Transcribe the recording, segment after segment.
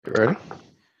Ready?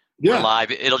 Yeah. We're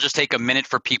live. It'll just take a minute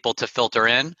for people to filter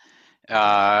in,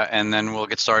 and then we'll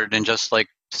get started in just like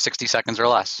 60 seconds or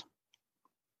less.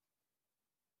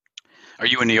 Are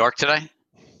you in New York today?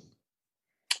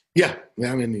 Yeah,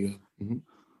 I'm in New York. Mm-hmm.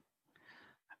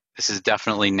 This is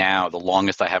definitely now the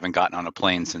longest I haven't gotten on a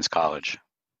plane since college,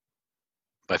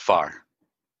 by far.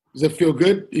 Does that feel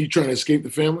good? Are you trying to escape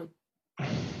the family?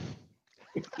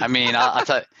 I mean, I'll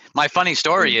tell you, my funny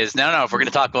story is, no, if we're going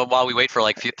to talk while we wait for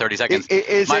like 30 seconds.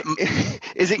 Is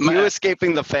it you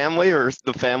escaping the family or is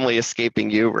the family escaping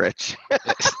you, Rich?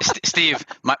 Steve,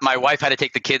 my wife had to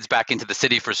take the kids back into the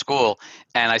city for school,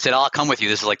 and I said, I'll come with you.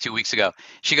 This is like 2 weeks ago.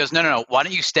 She goes, no, why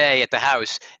don't you stay at the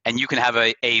house and you can have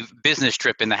a business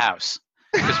trip in the house?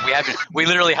 Because we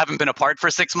literally haven't been apart for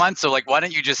 6 months. So like, why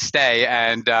don't you just stay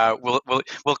and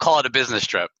we'll call it a business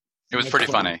trip. It was pretty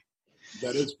funny.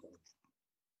 That is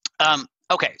funny.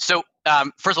 Okay, so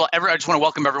first of all, I just want to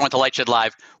welcome everyone to LightShed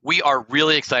Live. We are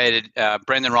really excited.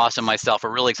 Brendan Ross and myself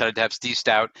are really excited to have Steve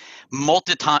Stoute,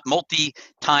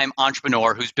 multi-time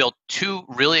entrepreneur who's built two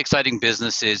really exciting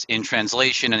businesses in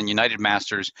translation and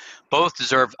UnitedMasters. Both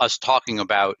deserve us talking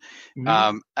about.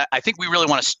 Mm-hmm. I think we really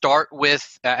want to start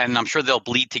with, and I'm sure they'll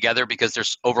bleed together because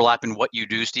there's overlap in what you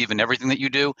do, Steve, and everything that you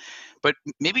do. But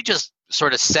maybe just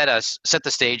sort of set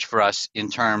the stage for us in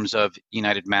terms of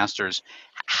UnitedMasters.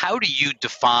 How do you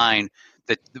define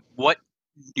what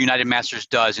UnitedMasters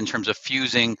does in terms of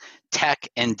fusing tech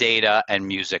and data and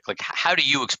music? Like, how do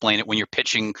you explain it when you're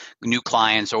pitching new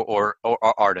clients or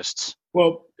artists?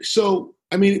 Well, so,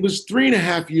 I mean, it was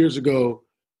 3.5 years ago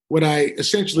when I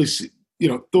essentially,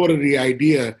 thought of the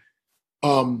idea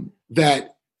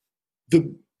that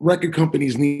the record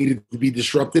companies needed to be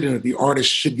disrupted and that the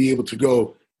artists should be able to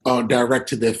go direct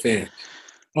to their fans.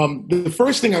 The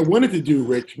first thing I wanted to do,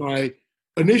 Rich, my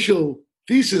initial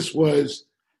thesis was,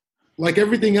 like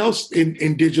everything else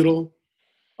in digital,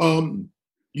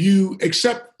 you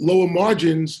accept lower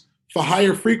margins for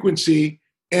higher frequency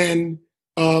and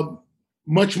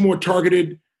much more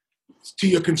targeted to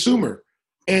your consumer.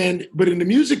 But in the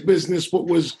music business, what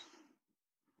was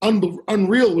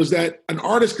unreal was that an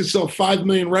artist could sell 5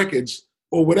 million records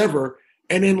or whatever,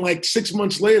 and then like 6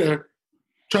 months later,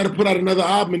 try to put out another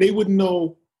album, and they wouldn't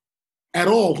know at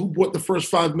all who bought the first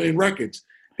 5 million records.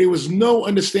 There was no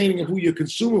understanding of who your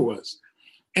consumer was.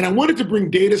 And I wanted to bring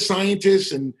data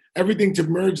scientists and everything to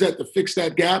merge that, to fix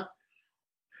that gap.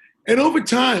 And over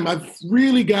time, I've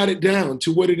really got it down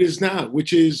to what it is now,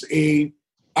 which is a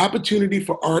opportunity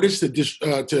for artists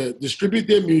to distribute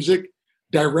their music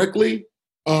directly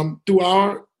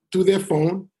through their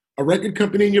phone, a record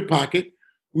company in your pocket.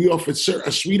 We offer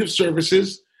a suite of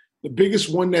services. The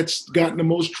biggest one that's gotten the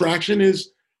most traction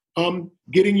is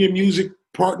getting your music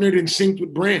partnered and synced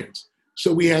with brands.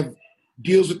 So we have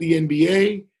deals with the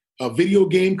NBA, video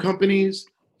game companies,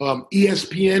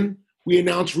 ESPN we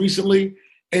announced recently,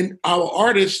 and our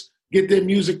artists get their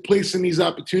music placed in these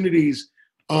opportunities,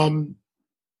 and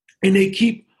they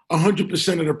keep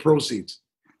 100% of the proceeds.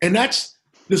 And that's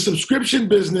the subscription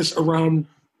business around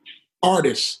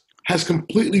artists has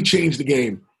completely changed the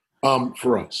game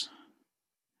for us.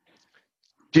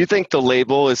 Do you think the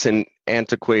label is an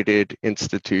antiquated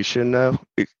institution, though,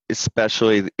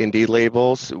 especially indie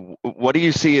labels? What do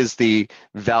you see as the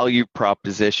value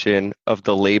proposition of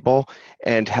the label,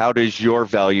 and how does your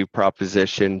value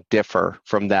proposition differ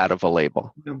from that of a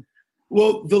label?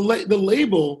 Well, the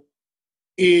label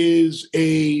is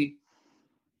it's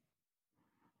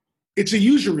a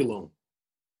usury loan.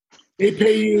 They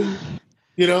pay you,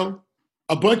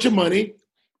 a bunch of money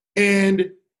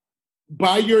and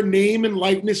buy your name and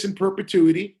likeness in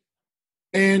perpetuity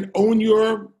and own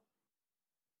your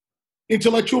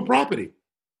intellectual property,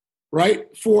 right,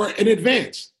 for an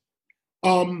advance.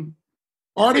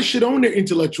 Artists should own their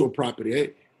intellectual property. I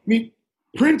mean,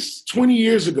 Prince 20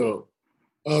 years ago,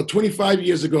 25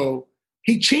 years ago,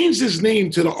 he changed his name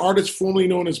to the artist formerly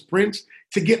known as Prince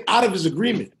to get out of his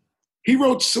agreement. He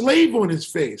wrote slave on his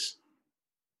face.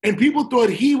 And people thought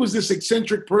he was this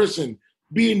eccentric person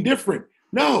being different.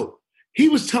 No, he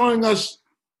was telling us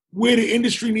where the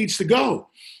industry needs to go.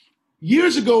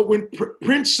 Years ago, when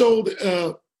Prince sold,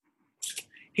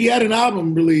 he had an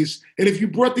album release, and if you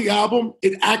bought the album,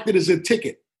 it acted as a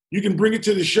ticket. You can bring it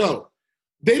to the show.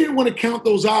 They didn't want to count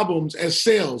those albums as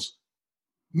sales.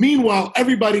 Meanwhile,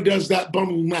 everybody does that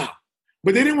bundle now.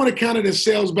 But they didn't want to count it as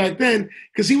sales back then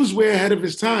because he was way ahead of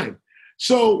his time.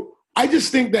 So I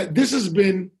just think that this has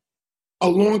been a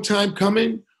long time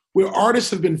coming, where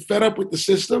artists have been fed up with the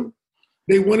system.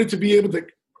 They wanted to be able to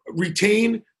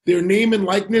retain their name and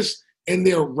likeness and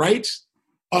their rights,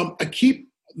 keep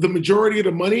the majority of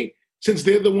the money since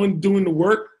they're the one doing the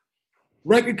work.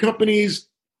 record companies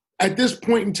at this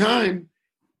point in time,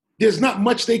 there's not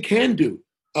much they can do,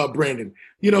 Brandon.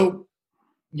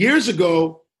 Years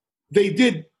ago, they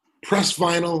did press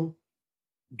vinyl,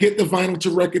 get the vinyl to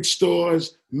record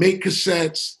stores, make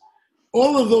cassettes.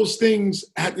 All of those things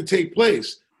had to take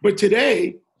place. But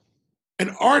today,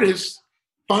 an artist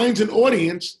finds an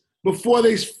audience before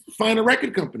they find a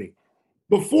record company.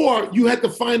 Before, you had to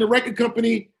find a record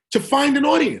company to find an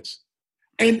audience.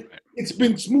 And it's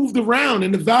been moved around,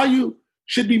 and the value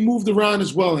should be moved around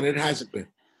as well, and it hasn't been.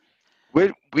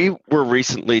 We were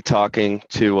recently talking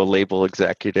to a label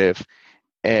executive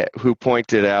who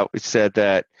pointed out, said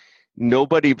that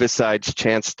nobody besides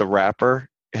Chance the Rapper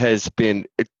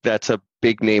that's a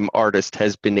big name artist,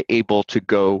 has been able to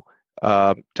go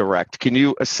direct. Can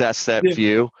you assess that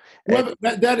view? Well,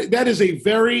 that is a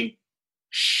very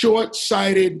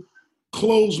short-sighted,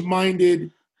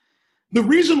 closed-minded. The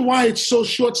reason why it's so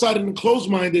short-sighted and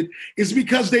closed-minded is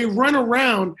because they run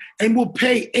around and will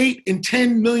pay $8 and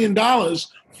 $10 million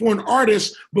for an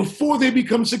artist before they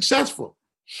become successful.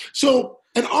 So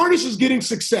an artist is getting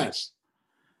success.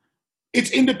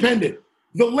 It's independent.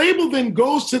 The label then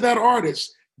goes to that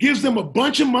artist, gives them a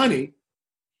bunch of money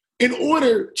in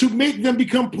order to make them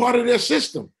become part of their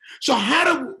system. So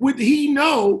would he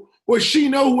know, or she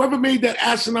know, whoever made that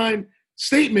asinine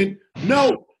statement,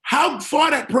 know how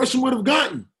far that person would have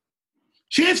gotten?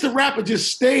 Chance the Rapper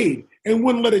just stayed and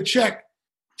wouldn't let a check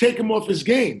take him off his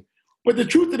game. But the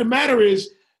truth of the matter is,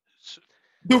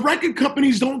 the record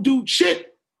companies don't do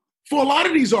shit for a lot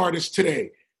of these artists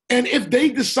today. And if they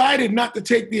decided not to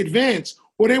take the advance,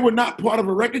 or they were not part of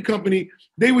a record company,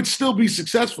 they would still be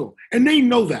successful. And they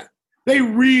know that. They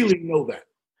really know that.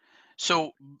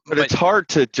 So, but it's hard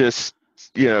to just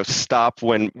stop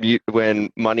when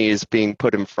money is being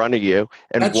put in front of you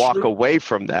and walk away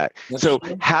from that. That's so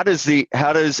true. How does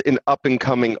an up and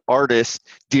coming artist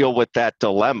deal with that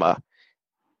dilemma?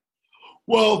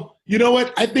 Well, you know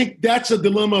what? I think that's a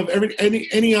dilemma of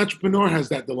any entrepreneur has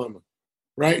that dilemma,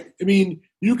 right? I mean,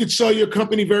 you could sell your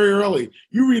company very early.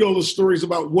 You read all the stories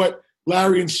about what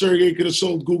Larry and Sergey could have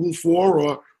sold Google for,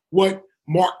 or what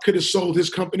Mark could have sold his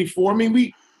company for. I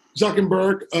mean,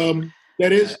 Zuckerberg,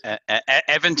 that is.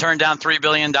 Evan turned down $3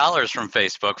 billion from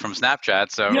Facebook, from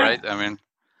Snapchat. So, yeah. Right? I mean.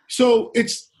 So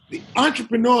it's the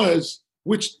entrepreneurs,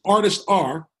 which artists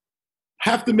are,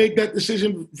 have to make that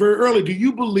decision very early. Do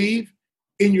you believe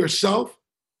in yourself?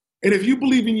 And if you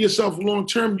believe in yourself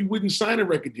long-term, you wouldn't sign a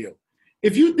record deal.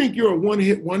 If you think you're a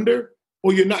one-hit wonder,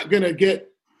 or you're not going to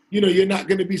you're not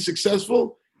going to be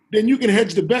successful, then you can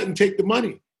hedge the bet and take the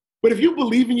money. But if you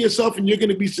believe in yourself and you're going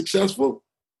to be successful,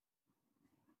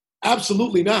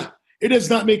 absolutely not. It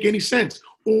does not make any sense.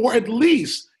 Or at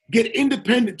least get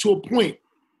independent to a point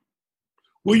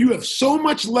where you have so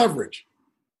much leverage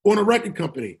on a record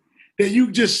company that you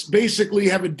just basically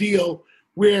have a deal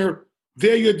where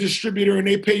they're your distributor and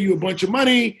they pay you a bunch of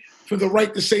money for the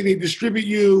right to say they distribute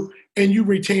you, and you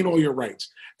retain all your rights.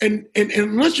 And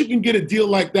unless you can get a deal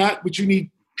like that, which you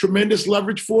need tremendous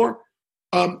leverage for,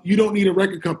 you don't need a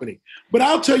record company. But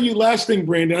I'll tell you last thing,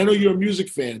 Brandon, I know you're a music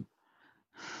fan,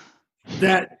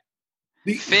 that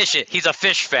Fish, he's a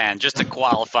Fish fan, just to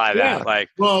qualify that. Yeah,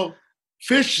 well,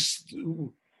 Fish,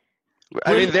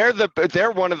 I mean,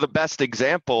 they're one of the best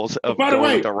examples of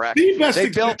going direct. They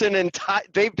built an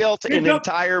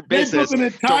entire business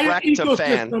direct to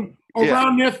fan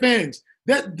around their fans.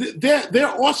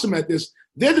 They're awesome at this.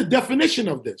 They're the definition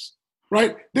of this,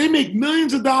 right? They make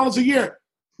millions of dollars a year.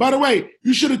 By the way,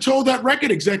 you should have told that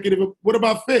record executive, what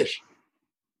about Fish?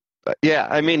 Yeah,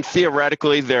 I mean,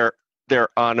 theoretically, they're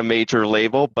on a major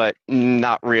label, but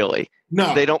not really.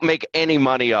 No, they don't make any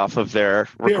money off of their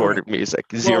recorded music.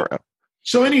 Zero. Well,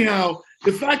 so anyhow,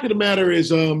 the fact of the matter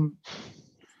is,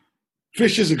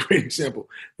 Fish is a great example.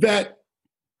 That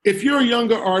if you're a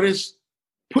younger artist,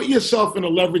 put yourself in a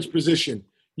leveraged position.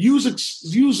 Use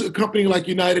a company like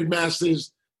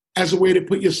UnitedMasters as a way to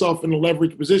put yourself in a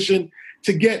leveraged position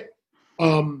to get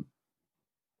a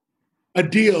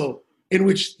deal in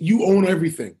which you own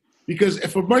everything. Because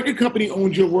if a record company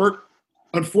owns your work,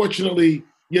 unfortunately,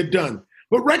 you're done.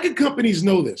 But record companies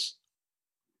know this.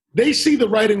 They see the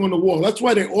writing on the wall. That's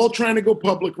why they're all trying to go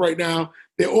public right now.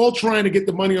 They're all trying to get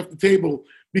the money off the table,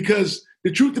 because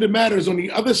the truth of the matter is, on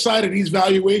the other side of these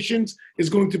valuations is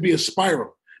going to be a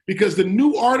spiral, because the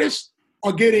new artists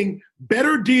are getting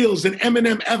better deals than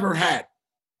Eminem ever had.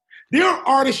 There are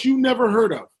artists you never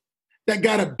heard of that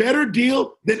got a better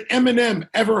deal than Eminem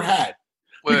ever had.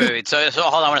 Wait. So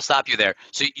hold on, I want to stop you there.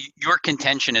 So your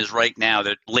contention is right now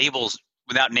that labels,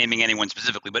 without naming anyone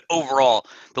specifically, but overall,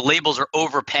 the labels are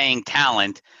overpaying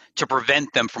talent to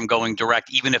prevent them from going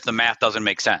direct, even if the math doesn't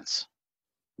make sense.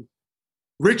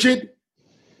 Richard,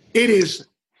 it is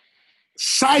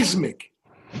seismic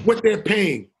what they're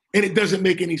paying, and it doesn't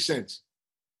make any sense.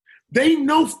 They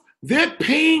know they're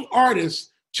paying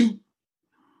artists to,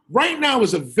 right now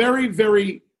is a very,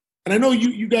 very, and I know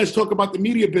you guys talk about the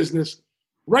media business,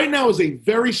 right now is a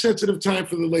very sensitive time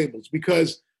for the labels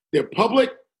because they're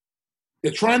public,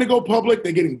 they're trying to go public,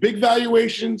 they're getting big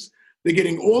valuations, they're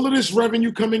getting all of this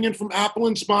revenue coming in from Apple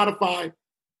and Spotify,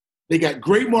 they got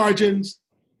great margins,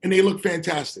 and they look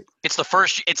fantastic. It's the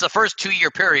first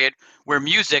 2-year period where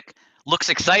music looks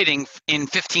exciting in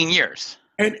 15 years.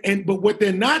 But what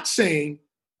they're not saying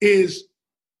is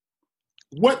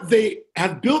what they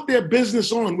have built their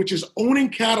business on, which is owning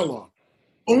catalog,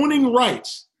 owning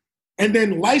rights, and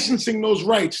then licensing those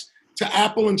rights to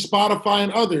Apple and Spotify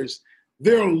and others.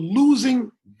 They're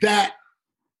losing that.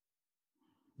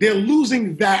 They're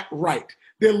losing that right.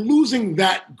 They're losing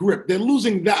that grip. They're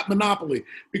losing that monopoly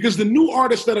because the new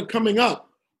artists that are coming up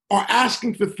are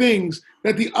asking for things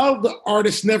that the other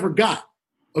artists never got.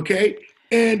 Okay?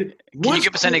 And can you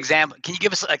give us an example? Can you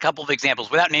give us a couple of examples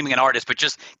without naming an artist, but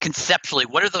just conceptually,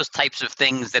 what are those types of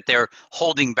things that they're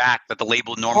holding back that the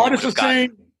label normally would have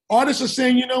gotten? Artists are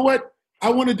saying, you know what? I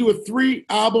want to do a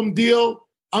 3-album deal.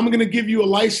 I'm going to give you a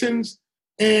license,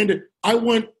 and I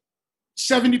want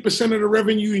 70% of the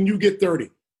revenue, and you get 30.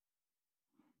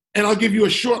 And I'll give you a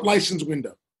short license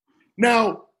window.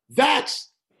 Now,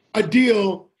 that's a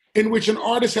deal in which an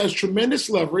artist has tremendous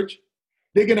leverage.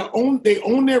 They own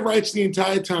their rights the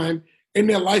entire time, and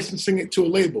they're licensing it to a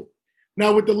label.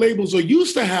 Now, what the labels are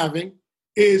used to having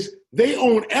is they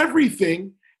own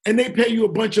everything, and they pay you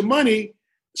a bunch of money,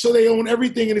 so they own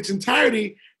everything in its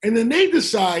entirety, and then they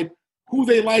decide who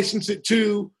they license it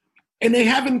to, and they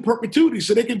have it in perpetuity,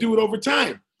 so they can do it over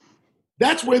time.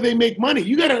 That's where they make money.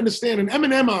 You got to understand, an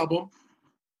Eminem album,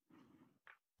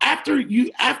 after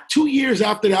 2 years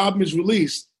after the album is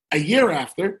released, a year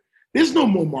after, there's no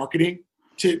more marketing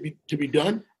to be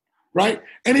done, right?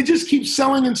 And it just keeps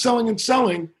selling and selling and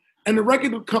selling, and the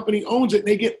record company owns it, and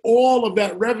they get all of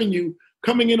that revenue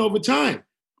coming in over time.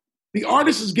 The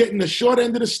artist is getting the short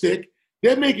end of the stick.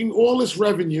 They're making all this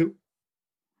revenue,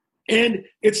 and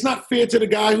it's not fair to the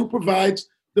guy who provides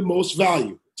the most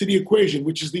value to the equation,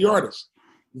 which is the artist.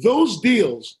 Those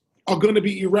deals are going to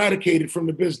be eradicated from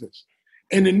the business.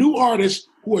 And the new artists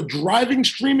who are driving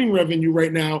streaming revenue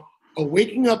right now are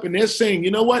waking up and they're saying,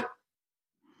 you know what?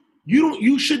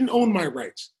 You shouldn't own my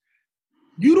rights.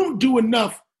 You don't do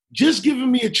enough. Just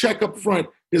giving me a check up front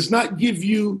does not give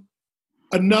you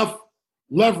enough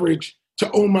leverage to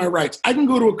own my rights. I can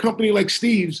go to a company like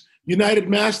Steve's,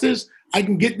 UnitedMasters. I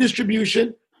can get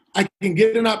distribution. I can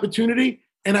get an opportunity,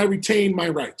 and I retain my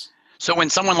rights. So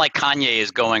when someone like Kanye is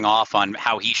going off on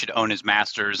how he should own his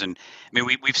masters, and I mean,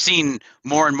 we've seen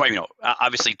more and more,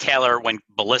 obviously Taylor went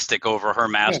ballistic over her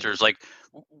masters. Yeah. Like,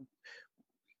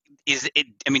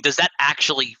 does that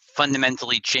actually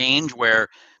fundamentally change where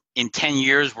in 10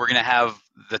 years, we're going to have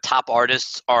the top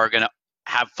artists are going to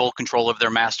have full control of their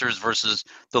masters versus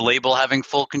the label having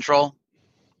full control?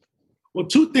 Well,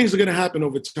 two things are going to happen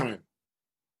over time.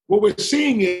 What we're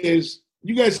seeing is,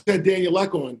 you guys had Daniel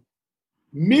Ek on,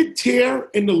 mid-tier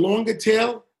and the longer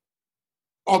tail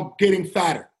are getting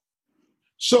fatter.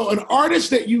 So an artist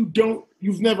that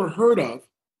you've never heard of,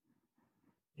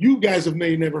 you guys have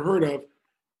never heard of,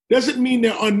 doesn't mean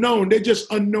they're unknown. They're just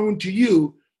unknown to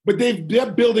you, but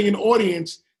they're building an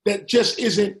audience that just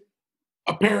isn't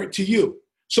apparent to you.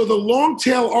 So the long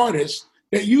tail artists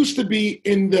that used to be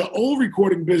in the old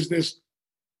recording business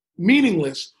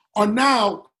meaningless are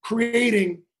now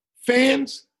creating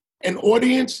fans and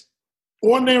audience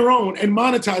on their own and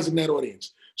monetizing that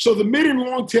audience. So the mid and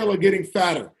long tail are getting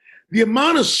fatter. The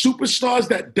amount of superstars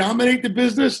that dominate the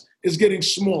business is getting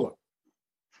smaller.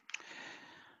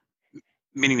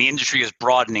 Meaning the industry is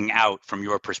broadening out from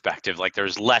your perspective. Like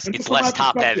it's less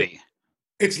top heavy.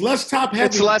 It's less top heavy.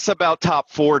 It's less about top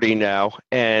 40 now,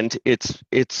 and it's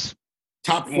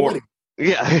top 40. More,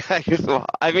 yeah,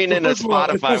 I mean, in the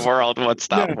Spotify world, what's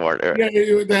top 40?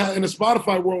 Yeah, in the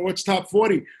Spotify world, what's top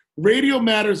 40? Radio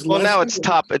matters less. Well, now it's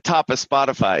top of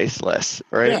Spotify's list,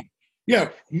 right? Yeah.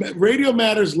 Radio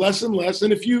matters less and less.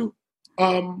 And if you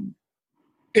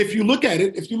look at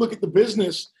it, if you look at the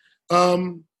business,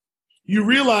 you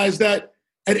realize that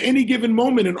at any given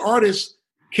moment, an artist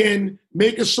can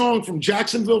make a song from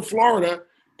Jacksonville, Florida,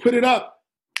 put it up,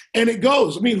 and it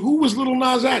goes. I mean, who was Lil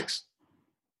Nas X?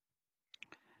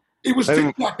 It was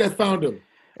TikTok that found him.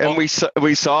 And we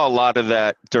saw a lot of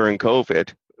that during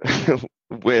COVID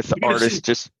with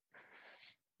artists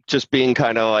just being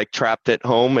kind of like trapped at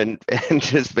home and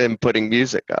just been putting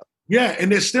music up. Yeah,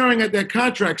 and they're staring at their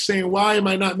contract saying, why am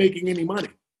I not making any money?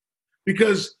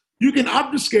 because you can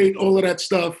obfuscate all of that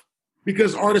stuff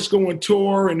because artists go on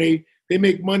tour and they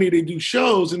make money, they do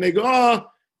shows, and they go,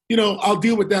 I'll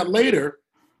deal with that later.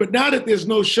 But now that there's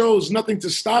no shows, nothing to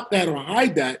stop that or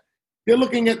hide that, they're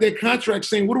looking at their contract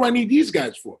saying, what do I need these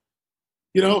guys for?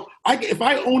 If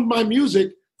I owned my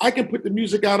music, I can put the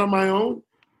music out on my own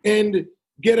and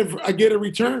get a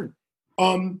return,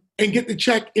 and get the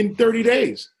check in 30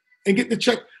 days and get the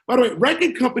check. By the way,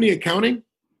 record company accounting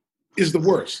is the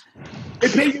worst. They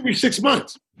pay you every 6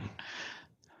 months.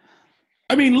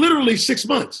 I mean, literally 6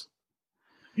 months.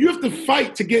 You have to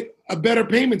fight to get a better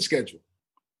payment schedule.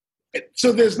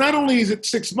 So there's not only is it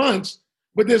 6 months,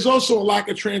 but there's also a lack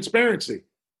of transparency.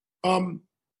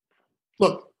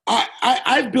 Look,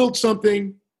 I've built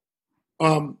something.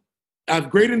 I have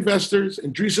great investors,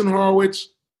 Andreessen Horowitz,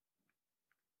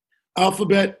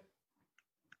 Alphabet,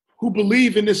 who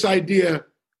believe in this idea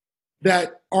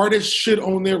that artists should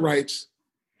own their rights,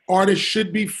 artists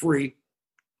should be free,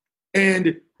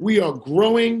 and we are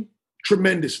growing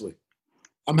tremendously.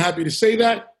 I'm happy to say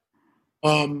that.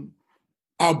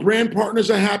 Our brand partners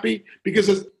are happy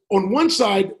because on one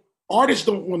side, artists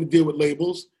don't want to deal with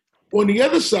labels. On the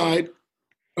other side,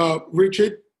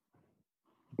 Richard,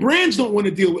 brands don't want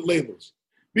to deal with labels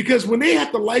because when they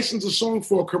have to license a song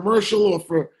for a commercial or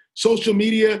for social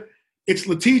media, it's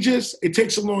litigious, it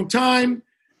takes a long time,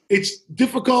 it's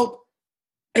difficult,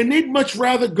 and they'd much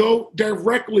rather go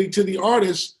directly to the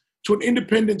artist, to an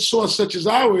independent source such as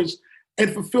ours,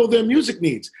 and fulfill their music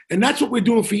needs. And that's what we're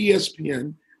doing for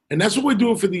ESPN, and that's what we're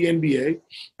doing for the NBA,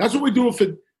 that's what we're doing for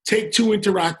Take-Two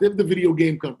Interactive, the video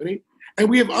game company, and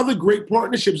we have other great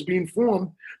partnerships being formed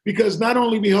because not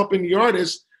only are we helping the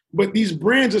artists, but these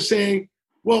brands are saying,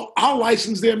 well, I'll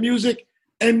license their music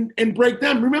and break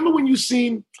them. Remember when you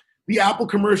seen the Apple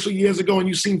commercial years ago and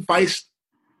you seen Feist?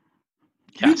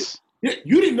 Yes.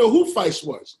 You didn't know who Feist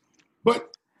was, but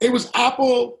it was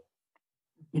Apple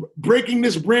breaking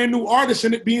this brand new artist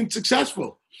and it being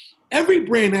successful. Every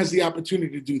brand has the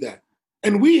opportunity to do that.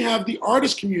 And we have the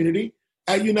artist community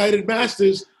at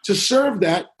UnitedMasters to serve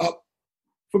that up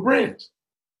for brands.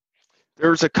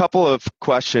 There's a couple of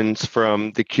questions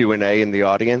from the Q&A in the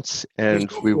audience,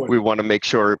 and we want to make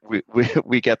sure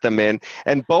we get them in.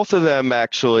 And both of them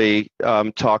actually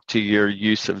talk to your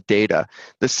use of data.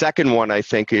 The second one, I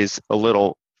think, is a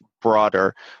little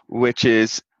broader, which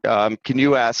is, can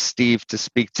you ask Steve to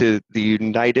speak to the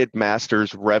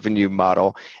UnitedMasters revenue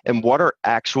model, and what are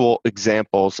actual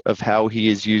examples of how he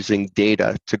is using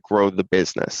data to grow the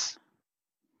business?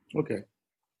 Okay.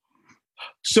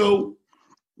 So,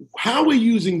 how we're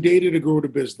using data to grow the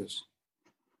business.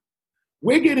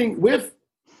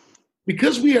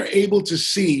 Because we are able to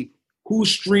see who's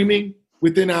streaming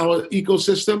within our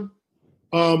ecosystem,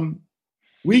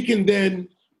 we can then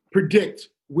predict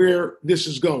where this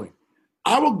is going.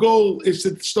 Our goal is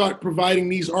to start providing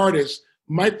these artists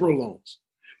microloans.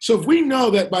 So if we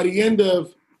know that by the end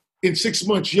of, in 6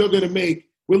 months, we're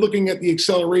looking at the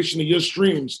acceleration of your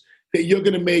streams, that you're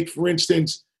going to make, for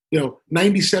instance,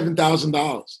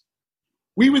 $97,000.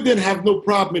 We would then have no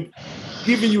problem in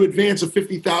giving you advance of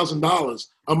 $50,000,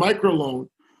 a microloan,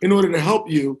 in order to help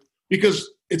you, because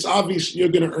it's obvious you're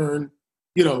going to earn,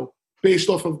 based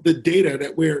off of the data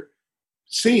that we're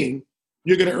seeing,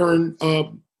 you're going to earn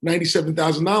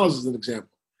 $97,000 as an example.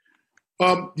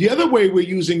 The other way we're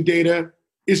using data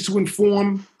is to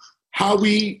inform how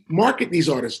we market these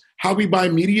artists, how we buy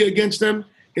media against them.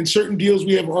 In certain deals,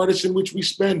 we have artists in which we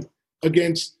spend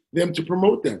against them to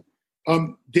promote them.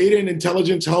 Data and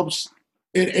intelligence helps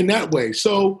in that way.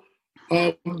 So,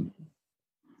 data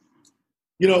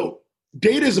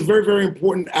is a very, very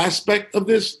important aspect of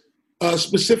this,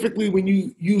 specifically when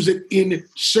you use it in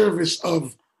service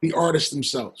of the artists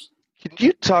themselves. Can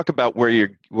you talk about where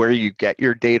you get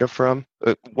your data from?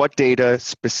 What data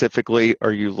specifically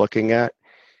are you looking at?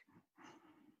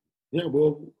 Yeah,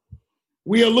 well,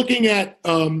 we are looking at,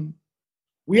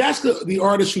 we ask the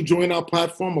artists who join our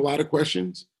platform a lot of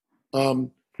questions.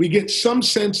 We get some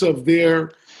sense of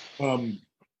their,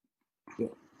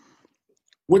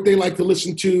 what they like to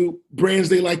listen to, brands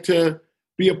they like to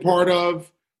be a part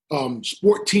of,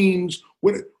 sport teams.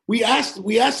 We ask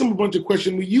them a bunch of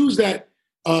questions. We use that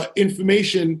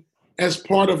information as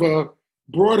part of a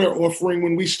broader offering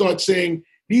when we start saying,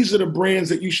 these are the brands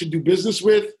that you should do business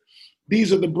with.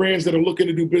 These are the brands that are looking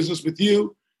to do business with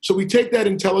you. So we take that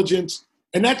intelligence,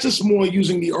 and that's just more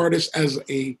using the artist as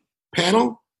a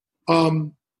panel.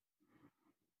 Other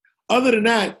than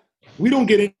that, we don't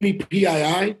get any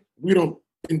PII. We don't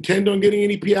intend on getting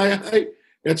any PII.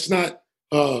 That's not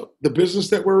the business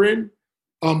that we're in.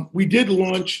 We did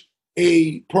launch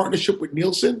a partnership with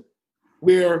Nielsen,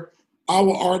 where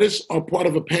our artists are part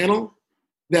of a panel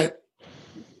that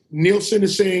Nielsen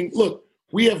is saying, look,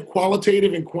 we have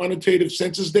qualitative and quantitative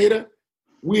census data.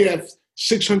 We have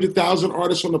 600,000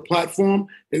 artists on the platform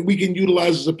that we can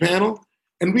utilize as a panel,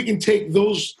 and we can take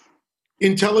those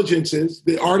intelligences,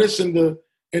 the artists and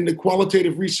the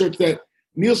qualitative research that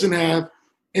Nielsen have,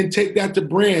 and take that to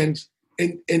brands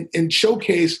and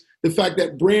showcase the fact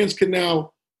that brands can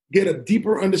now get a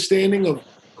deeper understanding of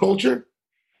culture.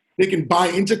 They can buy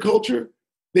into culture.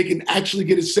 They can actually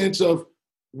get a sense of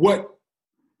what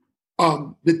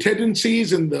the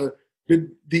tendencies and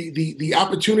the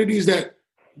opportunities that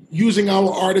using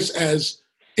our artists as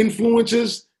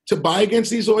influences to buy against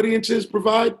these audiences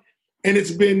provide. And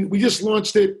we just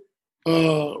launched it.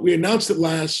 We announced it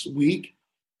last week,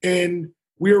 and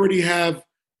we already have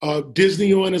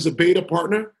Disney on as a beta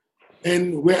partner,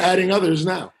 and we're adding others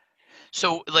now.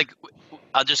 So, like,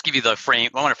 I'll just give you the frame.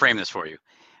 I want to frame this for you.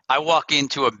 I walk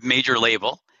into a major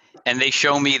label, and they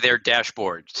show me their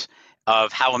dashboards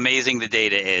of how amazing the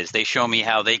data is. They show me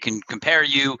how they can compare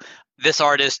this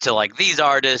artist to like these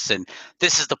artists, and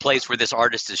this is the place where this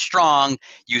artist is strong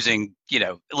using,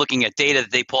 looking at data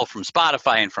that they pull from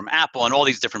Spotify and from Apple and all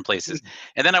these different places.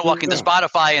 And then I walk into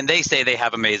Spotify and they say they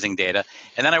have amazing data.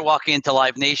 And then I walk into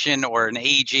Live Nation or an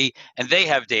AEG and they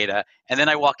have data. And then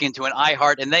I walk into an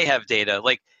iHeart and they have data.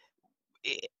 Like,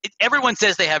 everyone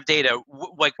says they have data.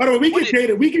 Like, by the way, we get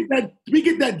data. We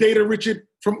get that data, Richard,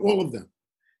 from all of them.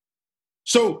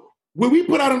 So when we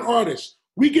put out an artist,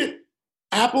 we get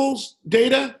Apple's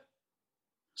data,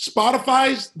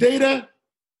 Spotify's data,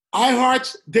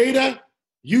 iHeart's data,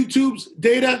 YouTube's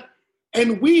data,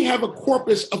 and we have a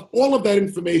corpus of all of that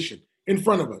information in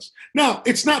front of us. Now,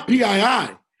 it's not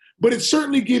PII, but it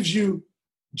certainly gives you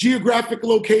geographic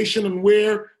location and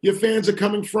where your fans are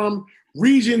coming from,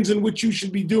 regions in which you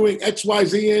should be doing X, Y,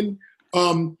 Z in,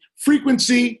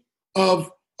 frequency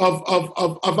of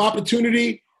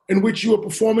opportunity in which you are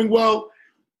performing well.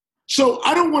 So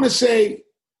I don't want to say,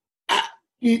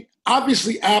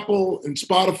 obviously Apple and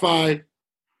Spotify,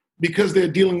 because they're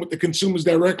dealing with the consumers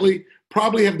directly,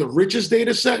 probably have the richest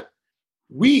data set.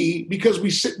 We, because we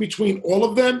sit between all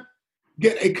of them,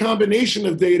 get a combination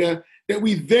of data that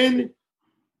we then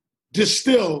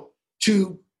distill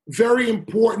to very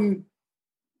important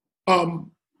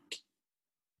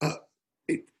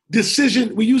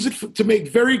decision. We use it to make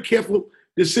very careful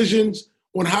decisions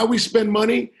on how we spend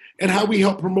money and how we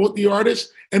help promote the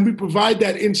artists. And we provide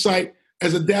that insight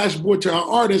as a dashboard to our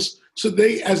artists so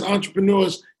they, as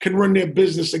entrepreneurs, can run their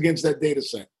business against that data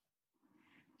set.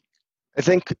 I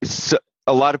think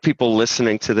a lot of people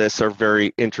listening to this are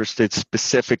very interested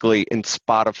specifically in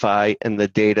Spotify and the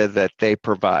data that they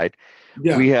provide.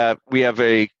 Yeah. We have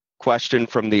a question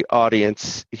from the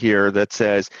audience here that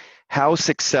says, how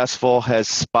successful has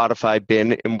Spotify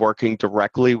been in working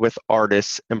directly with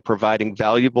artists and providing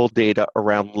valuable data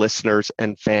around listeners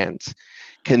and fans?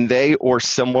 Can they or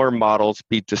similar models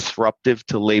be disruptive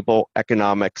to label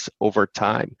economics over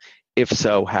time? If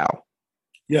so, how?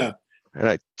 Yeah. And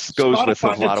it goes with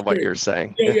a lot of what you're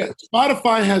saying. Yeah.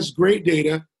 Spotify has great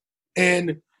data,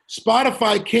 and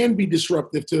Spotify can be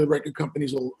disruptive to record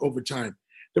companies over time.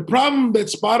 The problem that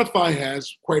Spotify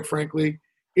has, quite frankly,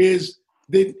 is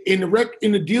that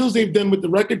in the deals they've done with the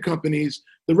record companies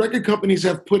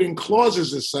have put in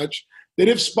clauses as such that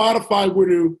if Spotify were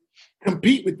to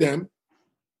compete with them,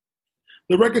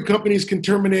 the record companies can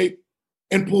terminate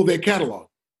and pull their catalog.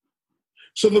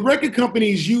 So the record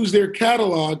companies use their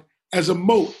catalog as a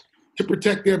moat to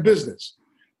protect their business.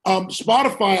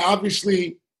 Spotify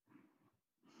obviously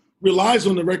relies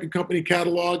on the record company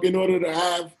catalog in order to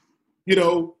have,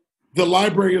 the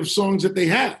library of songs that they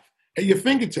have at your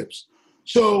fingertips.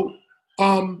 So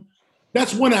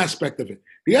that's one aspect of it.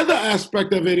 The other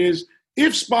aspect of it is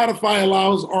if Spotify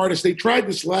allows artists, they tried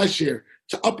this last year,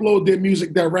 to upload their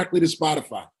music directly to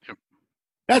Spotify.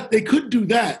 That they could do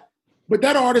that, but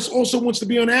that artist also wants to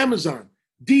be on Amazon,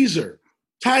 Deezer,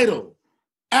 Tidal,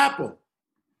 Apple.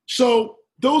 So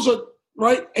those are,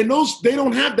 right? And they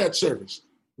don't have that service.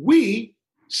 We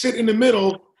sit in the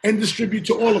middle and distribute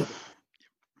to all of them.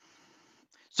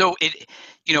 So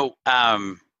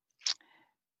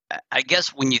I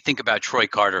guess when you think about Troy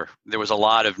Carter, there was a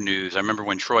lot of news. I remember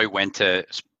when Troy went to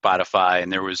Spotify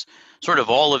and there was sort of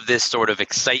all of this sort of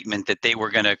excitement that they were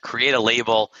going to create a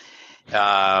label,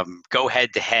 go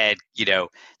head to head.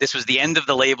 This was the end of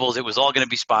the labels. It was all going to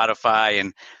be Spotify,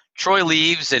 and Troy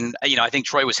leaves. And, I think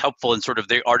Troy was helpful in sort of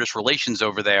the artist relations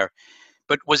over there.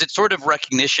 But was it sort of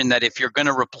recognition that if you're going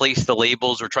to replace the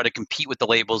labels or try to compete with the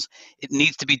labels, it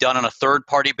needs to be done on a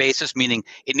third-party basis, meaning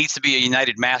it needs to be a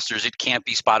United Masters. It can't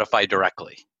be Spotify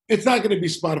directly. It's not going to be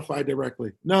Spotify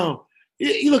directly. No.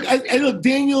 look, look.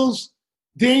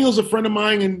 Daniel's a friend of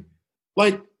mine, and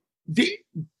like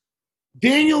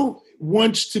Daniel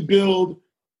wants to build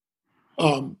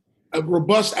a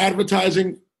robust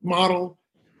advertising model.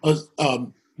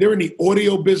 They're in the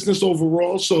audio business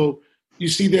overall, so you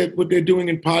see that what they're doing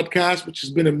in podcasts, which has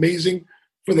been amazing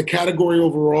for the category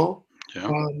overall.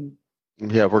 Yeah,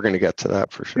 yeah, we're going to get to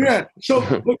that for sure. Yeah,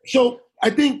 so I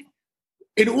think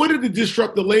in order to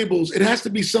disrupt the labels, it has to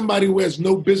be somebody who has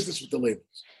no business with the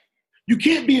labels. You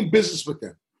can't be in business with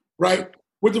them, right?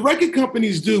 What the record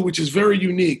companies do, which is very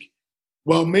unique,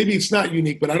 well, maybe it's not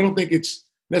unique, but I don't think it's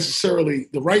necessarily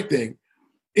the right thing,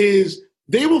 is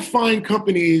they will find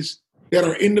companies that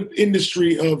are in the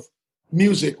industry of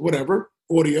music, whatever,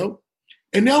 audio,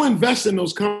 and they'll invest in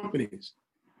those companies.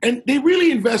 And they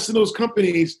really invest in those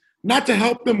companies not to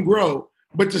help them grow,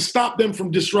 but to stop them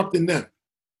from disrupting them.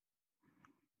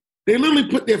 They literally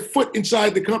put their foot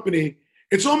inside the company.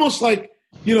 It's almost like,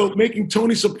 making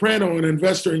Tony Soprano an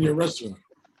investor in your restaurant.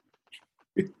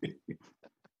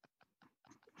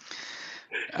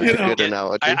 Good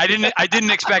analogy. I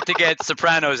didn't expect to get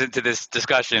Sopranos into this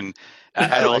discussion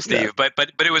at all, Steve. But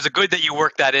it was good that you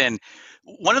worked that in.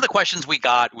 One of the questions we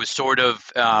got was sort of,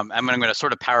 I'm going to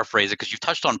sort of paraphrase it because you've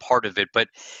touched on part of it, but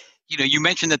you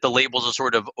mentioned that the labels are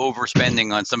sort of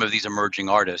overspending on some of these emerging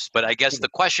artists. But I guess the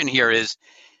question here is,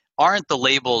 aren't the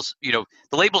labels, the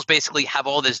labels basically have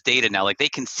all this data now, like they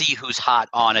can see who's hot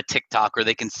on a TikTok or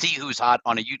they can see who's hot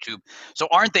on a YouTube. So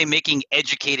aren't they making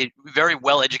very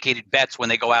well-educated bets when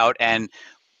they go out and,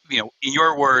 in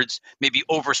your words, maybe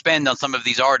overspend on some of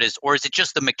these artists? Or is it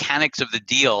just the mechanics of the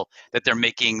deal that they're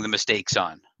making the mistakes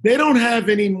on? They don't have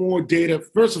any more data.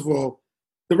 First of all,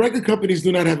 the record companies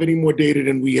do not have any more data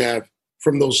than we have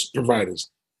from those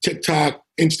providers. TikTok,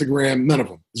 Instagram, none of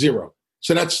them, zero.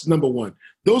 So that's number one.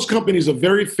 Those companies are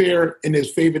very fair in their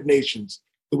favored nations,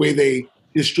 the way they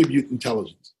distribute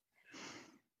intelligence.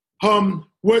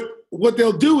 What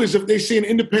they'll do is if they see an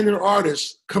independent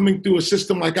artist coming through a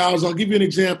system like ours, I'll give you an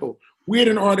example. We had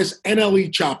an artist,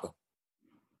 NLE Chopper.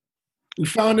 We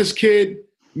found this kid,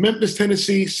 Memphis,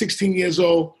 Tennessee, 16 years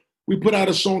old. We put out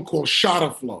a song called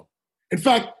Shotta Flow. In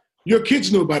fact, your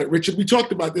kids knew about it, Richard. We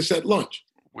talked about this at lunch.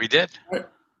 We did. Right?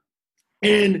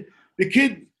 And the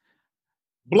kid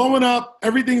blowing up,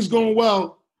 everything's going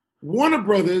well. Warner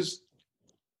Brothers,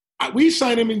 we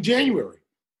signed him in January.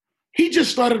 He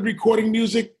just started recording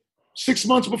music 6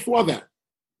 months before that,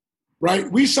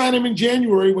 right? We signed him in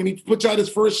January when he puts out his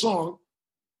first song.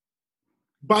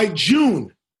 By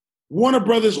June, Warner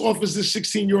Brothers offers this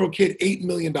 16-year-old kid $8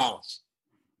 million.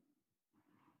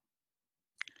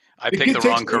 I picked the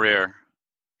wrong career.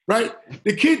 Right?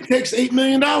 The kid takes $8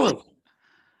 million.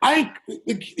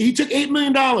 He took $8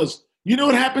 million. You know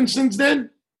what happened since then?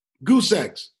 Goose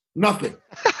eggs. Nothing.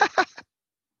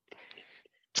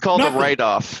 It's called a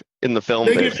write-off in the film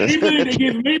business. They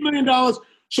gave him $8 million.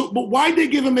 But why'd they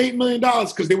give him $8 million?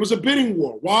 Because there was a bidding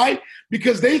war. Why?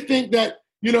 Because they think that,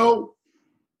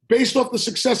 based off the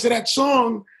success of that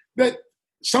song, that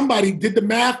somebody did the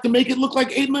math to make it look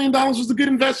like $8 million was a good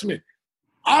investment.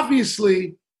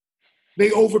 Obviously,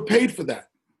 they overpaid for that.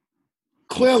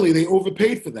 Clearly, they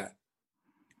overpaid for that.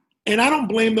 And I don't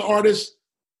blame the artist.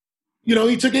 He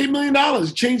took $8 million,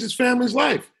 changed his family's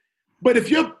life. But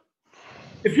if you're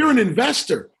an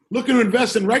investor looking to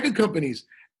invest in record companies,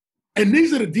 and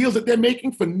these are the deals that they're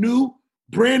making for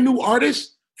brand new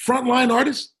artists, frontline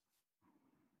artists,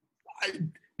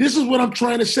 this is what I'm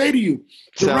trying to say to you.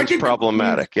 Sounds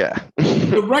problematic, yeah.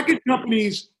 The record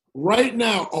companies right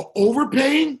now are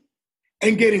overpaying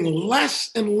and getting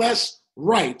less and less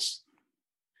rights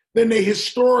than they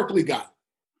historically got.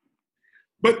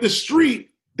 But the street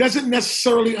doesn't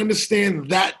necessarily understand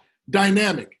that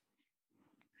dynamic.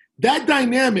 That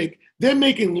dynamic, they're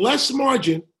making less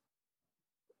margin,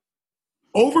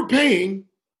 overpaying,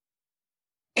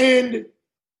 and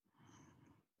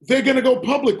they're going to go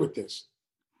public with this.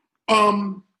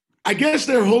 I guess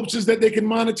their hopes is that they can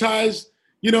monetize,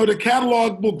 the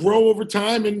catalog will grow over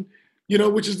time and,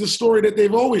 which is the story that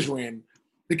they've always ran.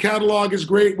 The catalog is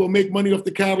great. We'll make money off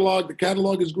the catalog. The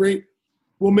catalog is great.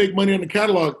 We'll make money on the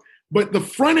catalog. But the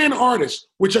front-end artists,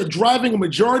 which are driving a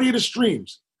majority of the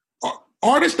streams, are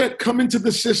artists that come into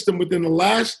the system within the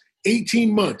last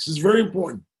 18 months, is very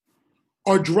important,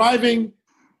 are driving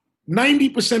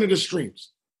 90% of the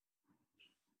streams.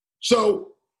 So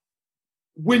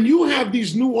when you have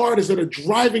these new artists that are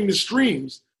driving the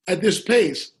streams at this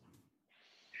pace,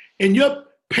 and you're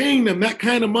paying them that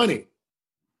kind of money,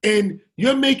 and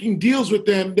you're making deals with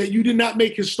them that you did not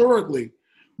make historically,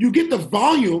 you get the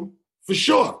volume for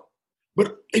sure,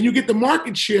 and you get the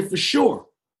market share for sure.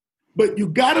 But you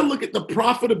got to look at the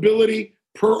profitability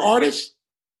per artist.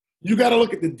 You got to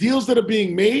look at the deals that are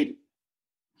being made.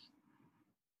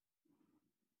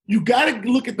 You got to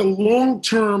look at the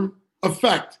long-term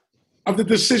effect of the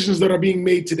decisions that are being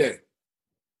made today.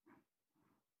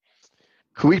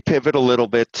 Can we pivot a little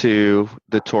bit to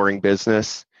the touring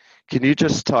business? Can you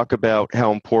just talk about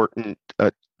how important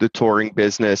the touring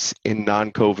business in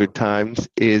non-COVID times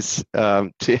is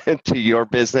to your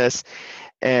business?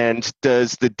 And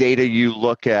does the data you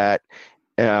look at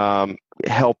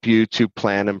help you to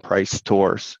plan and price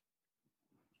tours?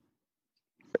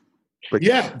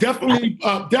 Yeah, definitely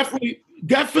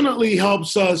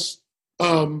helps us.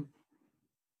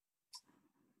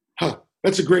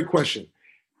 That's a great question.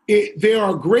 There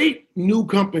are great new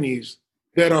companies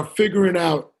that are figuring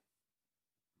out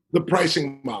the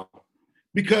pricing model,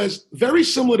 because very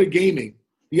similar to gaming,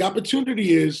 the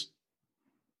opportunity is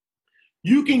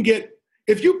you can get,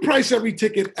 if you price every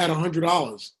ticket at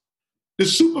 $100, the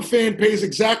super fan pays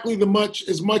exactly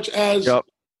as much as a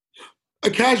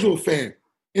casual fan.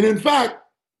 And in fact,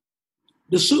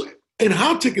 and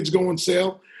how tickets go on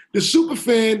sale, the super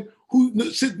fan who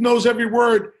knows every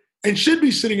word and should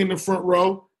be sitting in the front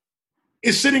row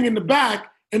is sitting in the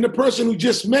back, and the person who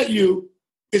just met you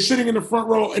is sitting in the front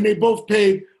row, and they both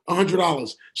paid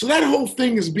 $100. So that whole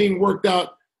thing is being worked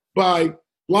out by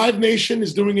Live Nation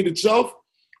is doing it itself,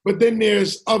 but then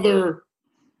there's other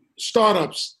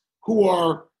startups who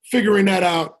are figuring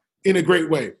that in a great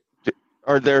way.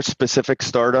 Are there specific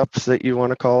startups that you want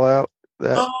to call out?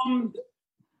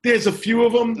 There's a few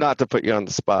of them. Not to put you on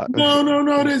the spot. No.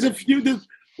 There's a few.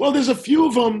 There's a few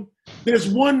of them. There's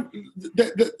one.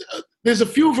 There's a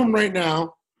few of them right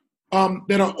now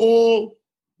that are all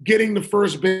getting the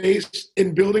first base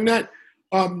in building that.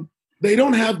 They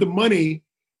don't have the money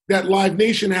that Live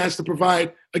Nation has to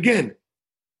provide. Again,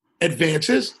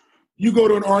 advances. You go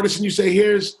to an artist and you say,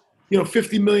 "Here's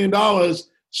 $50 million,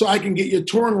 so I can get your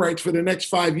touring rights for the next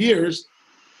 5 years."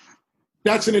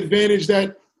 That's an advantage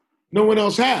that no one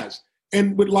else has.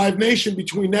 And with Live Nation,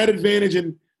 between that advantage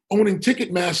and owning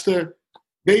Ticketmaster,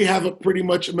 they have pretty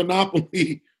much a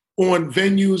monopoly on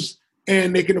venues,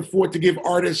 and they can afford to give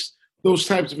artists those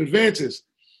types of advances.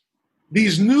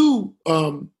 These new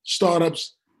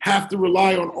startups have to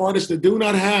rely on artists that do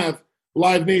not have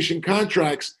Live Nation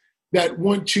contracts, that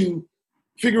want to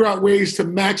figure out ways to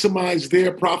maximize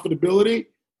their profitability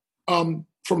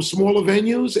from smaller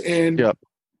venues and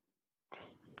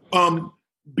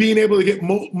being able to get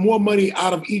more money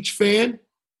out of each fan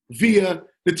via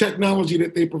the technology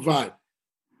that they provide.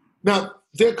 Now,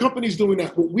 there are companies doing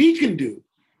that. What we can do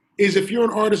is, if you're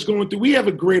an artist going through, we have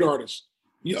a great artist,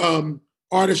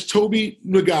 artist Toby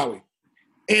Nagawi,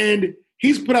 and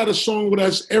he's put out a song with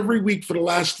us every week for the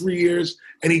last 3 years,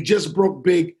 and he just broke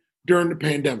big during the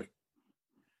pandemic.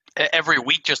 Every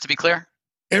week, just to be clear?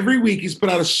 Every week he's put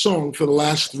out a song for the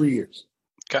last 3 years.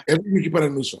 Okay. Every week he put out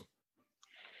a new song.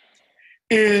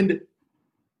 And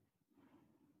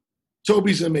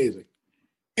Toby's amazing.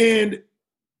 And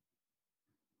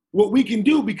what we can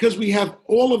do, because we have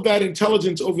all of that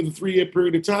intelligence over the 3-year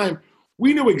period of time,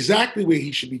 we know exactly where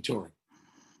he should be touring.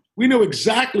 We know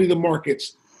exactly the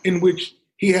markets in which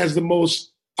he has the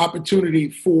most opportunity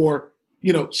for,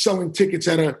 selling tickets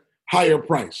at a higher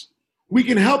price. We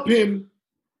can help him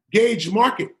gauge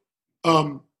market.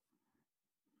 And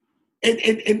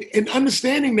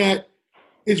understanding that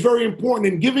is very important,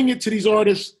 and giving it to these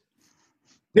artists.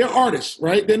 They're artists,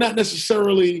 right? They're not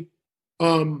necessarily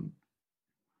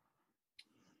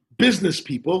business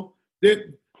people.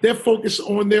 They're focused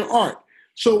on their art.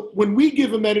 So when we give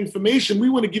them that information, we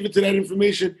want to give it to that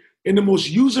information in the most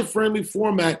user-friendly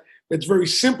format that's very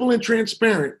simple and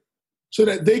transparent, so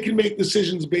that they can make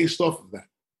decisions based off of that.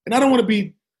 And I don't want to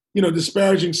be,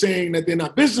 disparaging, saying that they're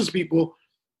not business people,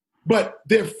 but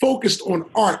they're focused on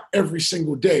art every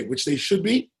single day, which they should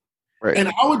be. Right.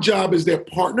 And our job as their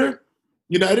partner,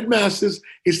 UnitedMasters,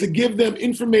 is to give them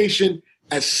information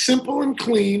as simple and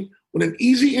clean, with an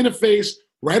easy interface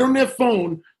right on their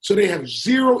phone, so they have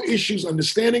zero issues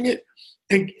understanding it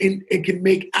and can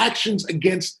make actions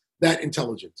against that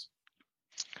intelligence.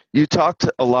 You talked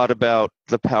a lot about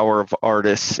the power of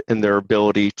artists and their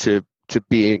ability to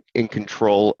be in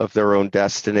control of their own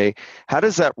destiny. How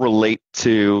does that relate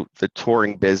to the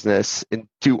touring business? And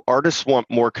do artists want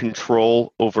more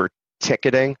control over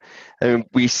ticketing? And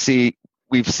we've seen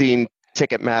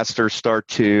Ticketmaster start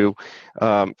to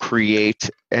create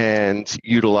and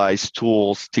utilize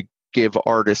tools to give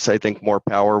artists, I think, more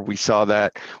power. We saw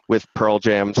that with Pearl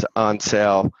Jam's On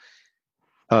Sale.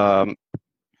 I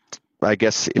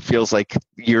guess it feels like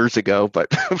years ago, but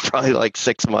probably like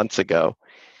 6 months ago.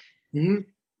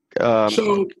 Mm-hmm.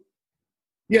 So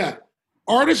Yeah,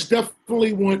 artists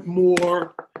definitely want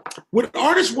more. What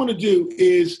artists want to do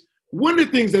is, one of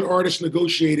the things that artists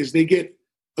negotiate is they get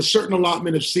a certain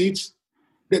allotment of seats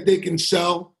that they can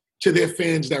sell to their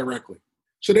fans directly.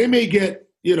 So they may get,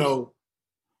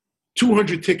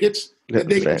 200 tickets that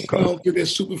they can sell to their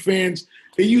super fans.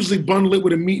 They usually bundle it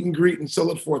with a meet and greet and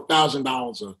sell it for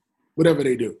 $1,000 or whatever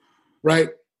they do, right?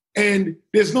 And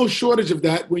there's no shortage of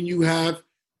that when you have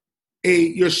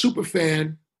your super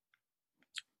fan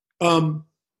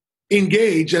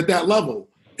engage at that level,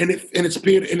 and it's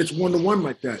paired and it's one-to-one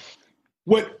like that.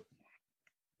 What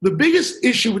the biggest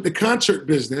issue with the concert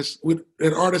business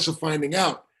that artists are finding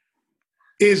out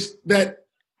is that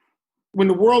when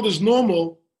the world is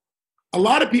normal, a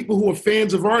lot of people who are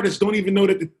fans of artists don't even know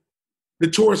that the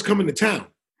tour is coming to town,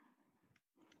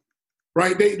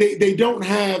 right? They don't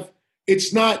have,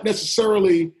 it's not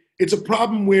necessarily, it's a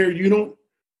problem where you don't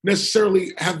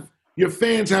necessarily have, your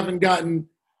fans haven't gotten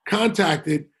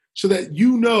contacted so that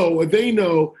or they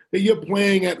know that you're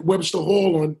playing at Webster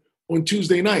Hall on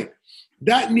Tuesday night.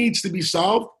 That needs to be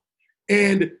solved.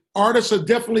 And artists are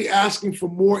definitely asking for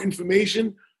more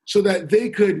information so that they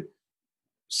could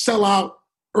sell out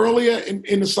earlier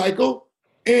in the cycle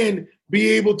and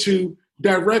be able to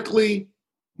directly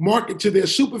market to their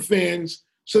super fans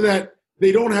so that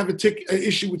they don't have an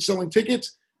issue with selling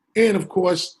tickets. And of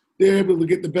course, they're able to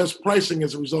get the best pricing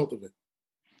as a result of it.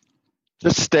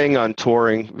 Just staying on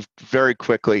touring very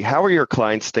quickly, how are your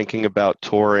clients thinking about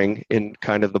touring in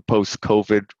kind of the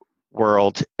post-COVID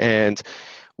world, and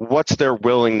what's their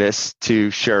willingness to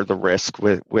share the risk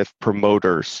with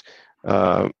promoters?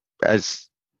 Yeah,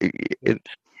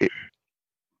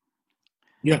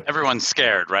 everyone's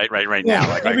scared, right now.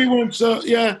 Like, everyone's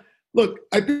Look,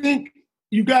 I think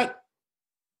you have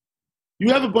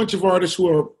a bunch of artists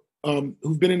who are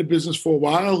who've been in the business for a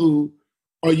while, who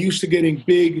are used to getting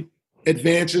big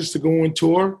advances to go on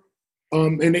tour,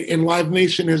 and Live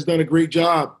Nation has done a great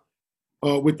job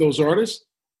with those artists.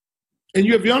 And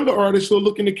you have younger artists who are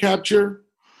looking to capture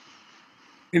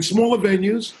in smaller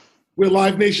venues where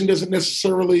Live Nation doesn't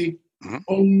necessarily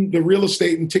own the real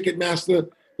estate and Ticketmaster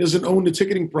doesn't own the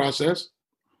ticketing process,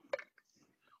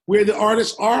 where the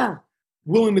artists are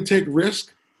willing to take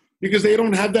risk because they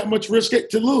don't have that much risk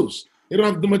to lose. They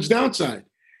don't have that much downside.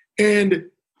 And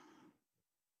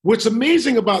what's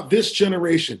amazing about this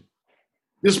generation,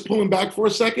 just pulling back for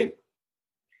a second,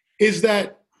 is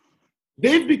that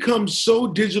they've become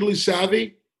so digitally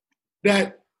savvy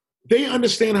that they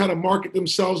understand how to market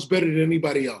themselves better than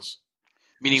anybody else.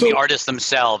 Meaning the artists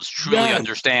themselves truly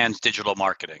understands digital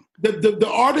marketing. The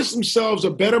artists themselves are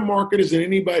better marketers than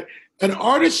anybody. An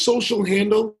artist's social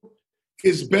handle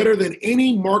is better than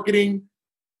any marketing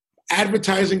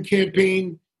advertising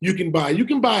campaign you can buy. You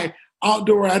can buy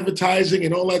outdoor advertising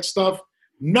and all that stuff.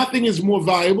 Nothing is more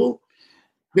valuable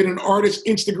than an artist's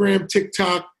Instagram,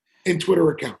 TikTok, and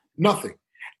Twitter account. Nothing.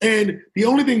 And the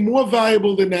only thing more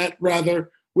valuable than that,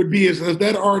 rather, would be if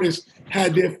that artist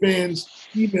had their fans'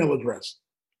 email address.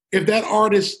 If that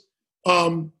artist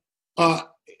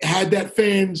had that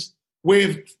fan's way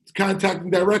of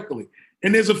contacting directly.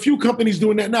 And there's a few companies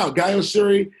doing that now. Guy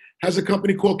Osiri has a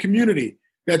company called Community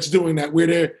that's doing that, where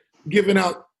they're giving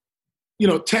out,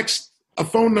 text a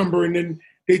phone number, and then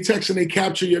they text and they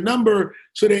capture your number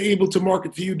so they're able to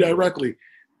market to you directly.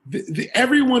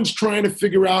 Everyone's trying to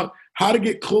figure out how to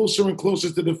get closer and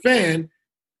closer to the fan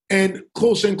and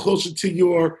closer to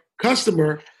your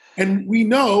customer. And we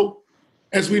know,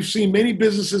 as we've seen many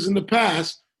businesses in the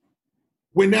past,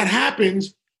 when that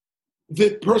happens,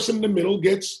 the person in the middle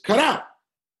gets cut out.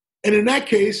 And in that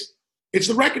case, it's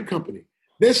the record company.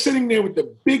 They're sitting there with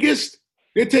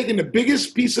they're taking the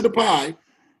biggest piece of the pie,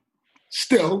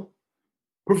 still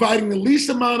providing the least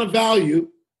amount of value,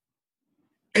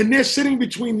 and they're sitting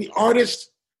between the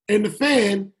artist and the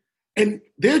fan, and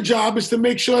their job is to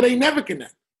make sure they never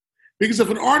connect. Because if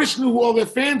an artist knew who all their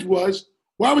fans was,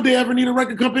 why would they ever need a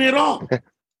record company at all?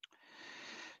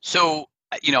 So,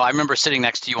 I remember sitting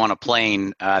next to you on a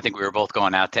plane. I think we were both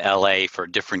going out to LA for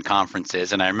different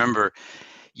conferences. And I remember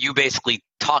you basically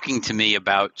talking to me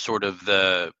about sort of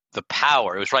the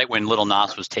power. It was right when Little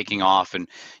Nas was taking off. And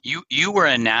you were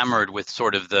enamored with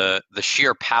sort of the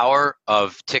sheer power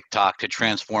of TikTok to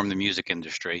transform the music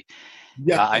industry.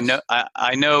 Yeah,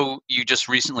 I know you just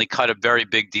recently cut a very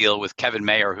big deal with Kevin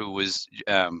Mayer, who was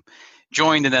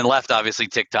joined and then left, obviously,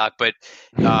 TikTok. But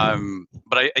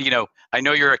I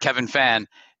know you're a Kevin fan.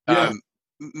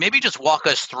 Maybe just walk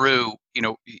us through.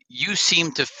 You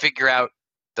seem to figure out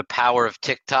the power of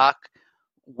TikTok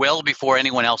well before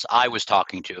anyone else I was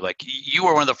talking to. Like, you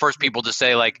were one of the first people to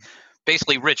say, like,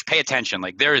 basically, Rich, pay attention.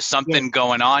 Like there is something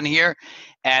going on here.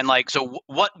 And like, so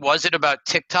what was it about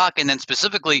TikTok? And then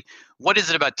specifically, what is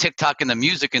it about TikTok in the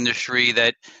music industry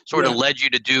that sort of led you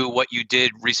to do what you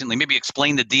did recently? Maybe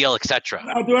explain the deal, etc.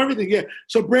 I'll do everything. Yeah.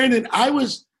 So Brandon,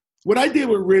 what I did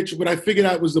with Rich, what I figured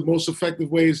out was the most effective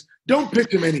way is don't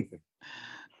pitch him anything.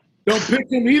 Don't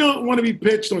pitch him. He don't want to be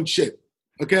pitched on shit.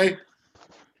 Okay.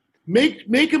 Make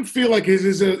him feel like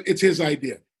it's his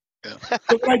idea. Yeah.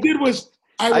 So what I did was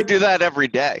I do that every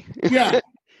day. Yeah.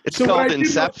 It's called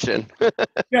Inception.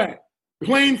 Yeah.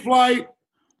 Plane flight,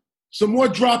 some more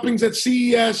droppings at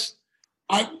CES,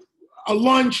 a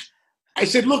lunch. I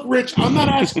said, look, Rich, I'm not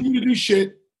asking you to do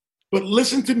shit, but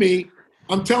listen to me.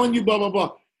 I'm telling you, blah, blah,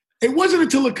 blah. It wasn't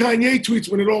until the Kanye tweets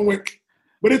when it all went,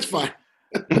 but it's fine.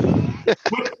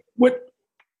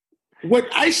 What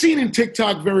I seen in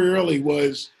TikTok very early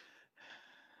was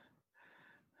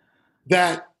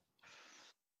that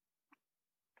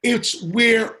it's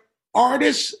where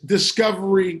artist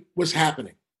discovery was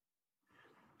happening.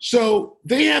 So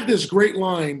they have this great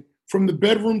line from the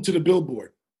bedroom to the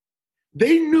billboard.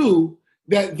 They knew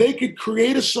that they could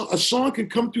create a song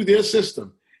could come through their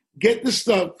system, get the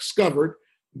stuff discovered,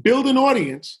 build an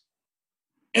audience,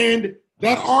 and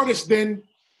that artist then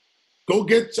go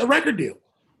get a record deal,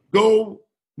 go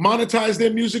monetize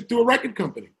their music through a record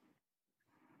company.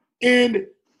 And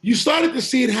you started to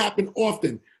see it happen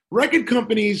often. Record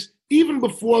companies, even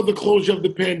before the closure of the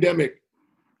pandemic,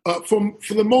 for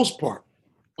the most part,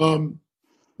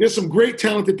 there's some great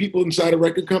talented people inside of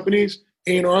record companies,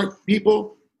 A&R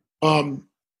people.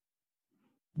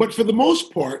 But for the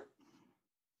most part,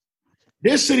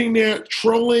 they're sitting there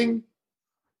trolling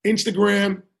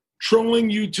Instagram, trolling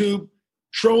YouTube,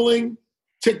 trolling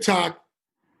TikTok,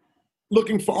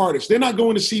 looking for artists. They're not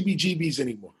going to CBGBs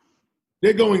anymore.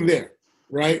 They're going there,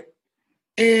 right?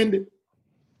 And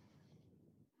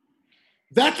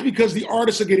that's because the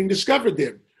artists are getting discovered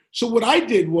there. So what I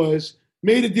did was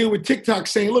made a deal with TikTok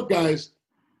saying, look, guys,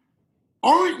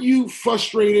 aren't you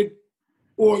frustrated,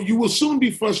 or you will soon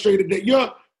be frustrated that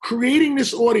you're creating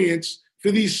this audience for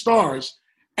these stars,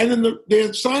 and then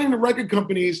they're signing the record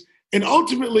companies, and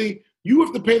ultimately you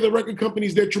have to pay the record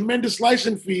companies their tremendous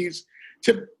license fees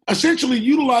to essentially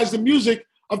utilize the music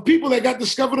of people that got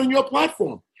discovered on your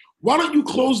platform. Why don't you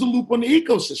close the loop on the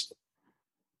ecosystem?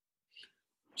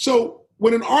 So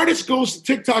when an artist goes to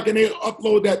TikTok and they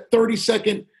upload that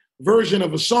 30-second version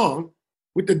of a song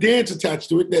with the dance attached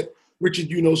to it that, Richard,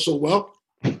 you know so well.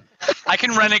 I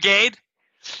can renegade.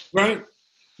 Right?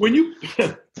 When you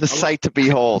the sight to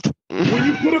behold. when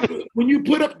you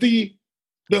put up the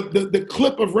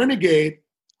clip of Renegade,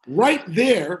 right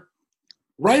there,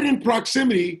 right in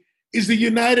proximity, is the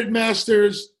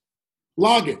UnitedMasters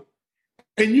login.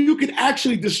 And you can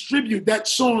actually distribute that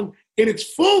song in its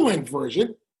full-length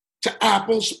version to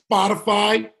Apple,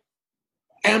 Spotify,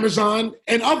 Amazon,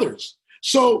 and others.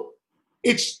 So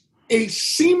it's a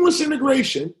seamless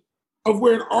integration of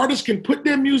where an artist can put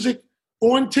their music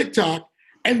on TikTok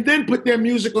and then put their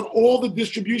music on all the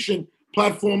distribution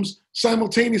platforms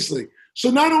simultaneously. So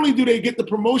not only do they get the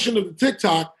promotion of the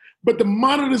TikTok, but the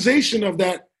monetization of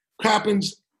that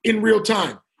happens in real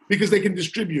time because they can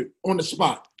distribute on the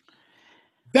spot.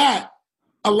 That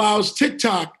allows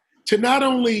TikTok to not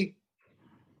only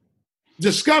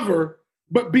discover,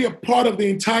 but be a part of the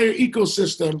entire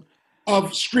ecosystem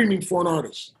of streaming for an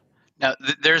artist. Now,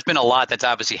 there's been a lot that's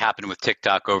obviously happened with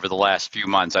TikTok over the last few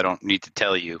months. I don't need to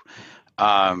tell you.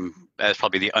 That's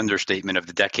probably the understatement of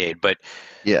the decade. But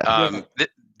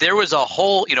there was a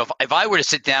whole, if I were to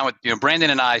sit down with,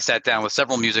 Brandon and I sat down with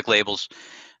several music labels,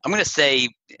 I'm going to say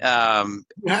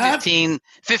 15,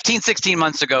 16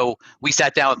 months ago, we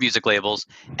sat down with music labels,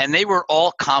 and they were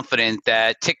all confident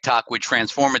that TikTok would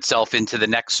transform itself into the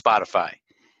next Spotify.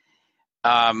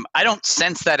 I don't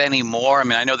sense that anymore. I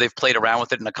mean, I know they've played around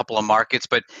with it in a couple of markets,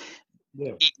 but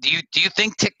do you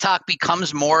think TikTok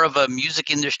becomes more of a music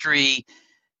industry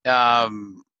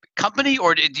company,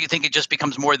 or do you think it just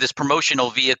becomes more this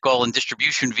promotional vehicle and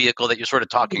distribution vehicle that you're sort of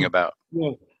talking about?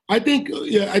 Yeah, I think,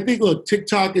 look,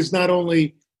 TikTok is not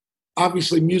only,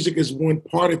 obviously music is one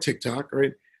part of TikTok,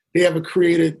 right? They have a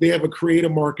creator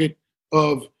market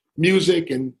of music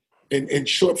and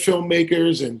short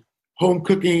filmmakers and home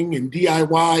cooking and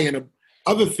DIY and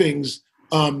other things.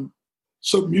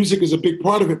 So music is a big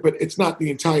part of it, but it's not the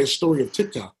entire story of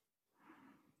TikTok.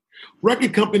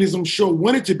 Record companies, I'm sure,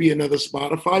 wanted to be another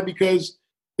Spotify because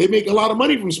they make a lot of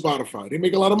money from Spotify. They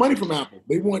make a lot of money from Apple.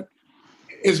 They want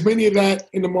as many of that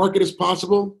in the market as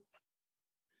possible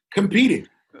competing.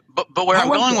 But where I'm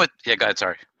going with... Yeah, go ahead,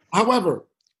 sorry. However,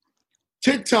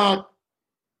 TikTok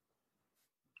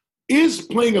is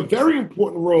playing a very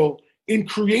important role in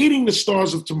creating the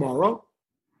stars of tomorrow.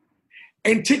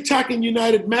 And TikTok and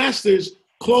UnitedMasters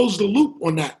closed the loop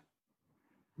on that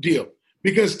deal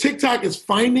because TikTok is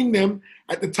finding them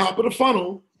at the top of the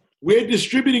funnel. We're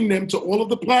distributing them to all of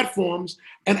the platforms.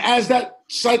 And as that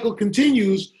cycle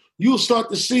continues, you'll start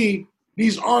to see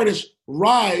these artists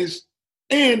rise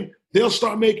and they'll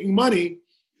start making money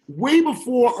way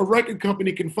before a record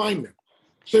company can find them.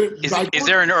 So is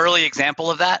there an early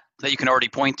example of that you can already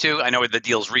point to? I know the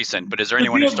deal's recent, but is there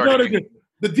anyone who started?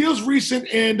 The deal's recent,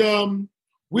 and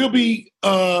we'll be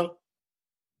it'll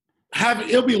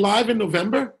be live in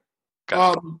November.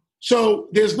 So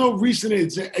there's no recent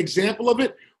example of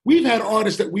it. We've had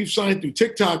artists that we've signed through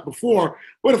TikTok before,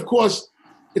 but of course,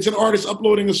 it's an artist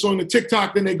uploading a song to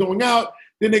TikTok, then they're going out,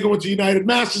 then they go into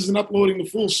UnitedMasters and uploading the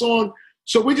full song.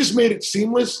 So we just made it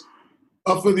seamless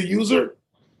for the user.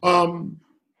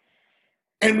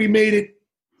 And we made it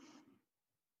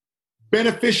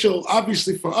beneficial,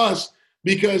 obviously, for us,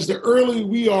 because the earlier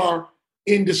we are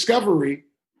in discovery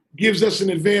gives us an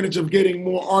advantage of getting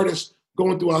more artists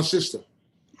going through our system.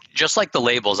 Just like the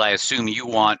labels, I assume you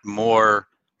want more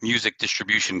music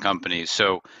distribution companies.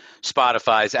 So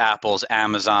Spotify's, Apple's,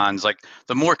 Amazon's, like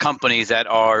the more companies that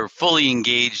are fully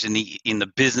engaged in the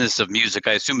business of music,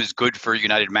 I assume is good for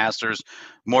UnitedMasters.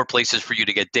 More places for you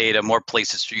to get data, more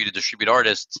places for you to distribute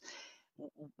artists.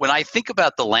 When I think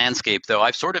about the landscape, though,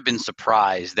 I've sort of been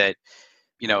surprised that,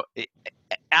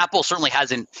 Apple certainly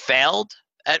hasn't failed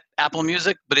at Apple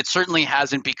Music, but it certainly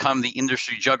hasn't become the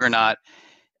industry juggernaut.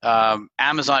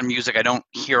 Amazon Music, I don't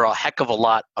hear a heck of a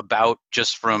lot about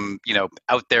just from,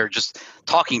 out there just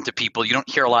talking to people. You don't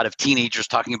hear a lot of teenagers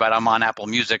talking about I'm on Apple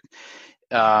Music.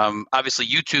 Obviously,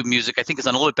 YouTube Music, I think, is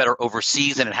done a little bit better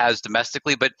overseas than it has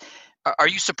domestically. But are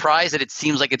you surprised that it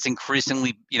seems like it's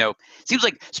increasingly, seems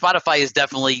like Spotify is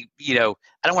definitely, I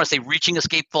don't want to say reaching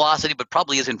escape velocity, but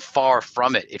probably isn't far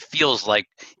from it. It feels like,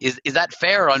 is that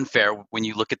fair or unfair when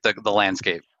you look at the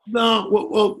landscape? No,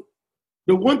 well,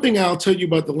 the one thing I'll tell you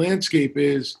about the landscape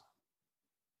is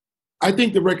I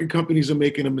think the record companies are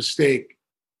making a mistake.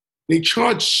 They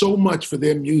charge so much for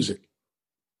their music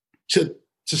to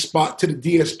the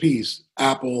DSPs,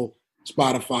 Apple,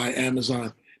 Spotify,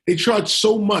 Amazon. They charge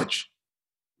so much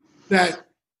that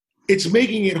it's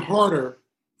making it harder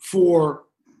for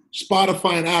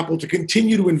Spotify and Apple to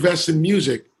continue to invest in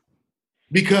music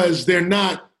because they're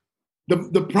not,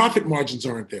 the profit margins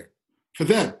aren't there for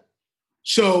them.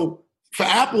 So for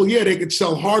Apple, yeah, they could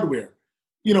sell hardware.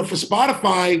 For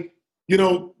Spotify,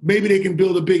 maybe they can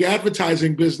build a big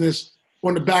advertising business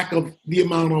on the back of the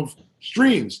amount of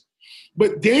streams.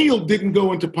 But Daniel didn't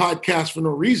go into podcasts for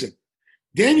no reason.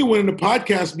 Daniel went into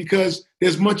podcasts because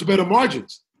there's much better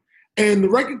margins. And the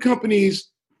record companies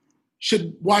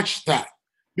should watch that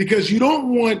because you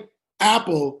don't want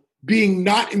Apple being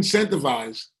not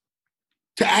incentivized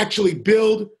to actually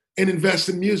build and invest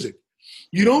in music.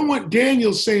 You don't want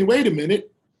Daniel saying, wait a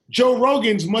minute, Joe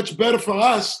Rogan's much better for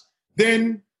us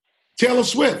than Taylor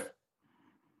Swift,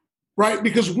 right?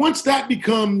 Because once that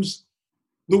becomes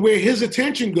the way his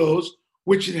attention goes,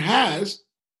 which it has,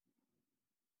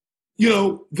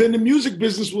 then the music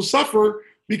business will suffer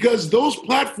because those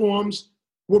platforms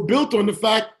were built on the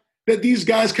fact that these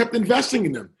guys kept investing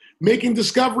in them, making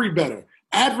discovery better,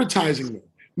 advertising them,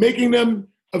 making them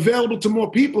available to more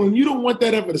people, and you don't want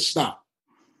that ever to stop.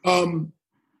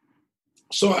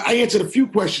 So I answered a few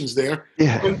questions there.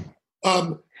 Yeah.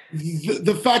 But,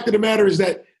 the fact of the matter is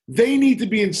that they need to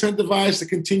be incentivized to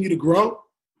continue to grow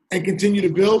and continue to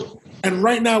build. And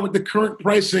right now, with the current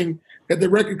pricing that the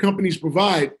record companies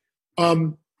provide,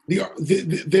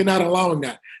 they're not allowing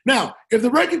that. Now, if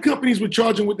the record companies were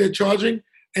charging what they're charging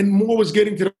and more was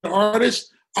getting to the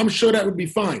artists, I'm sure that would be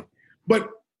fine. But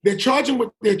they're charging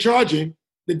what they're charging,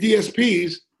 the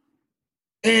DSPs,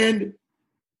 and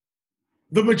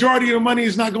the majority of the money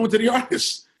is not going to the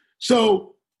artists.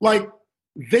 So,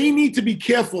 they need to be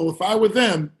careful, if I were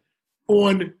them,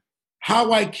 on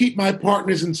how I keep my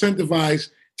partners incentivized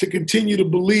to continue to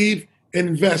believe and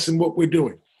invest in what we're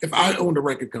doing if I owned a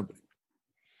record company.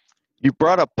 You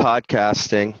brought up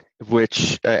podcasting,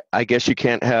 which I guess you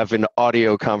can't have an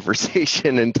audio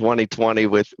conversation in 2020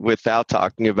 without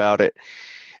talking about it.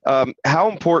 How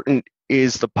important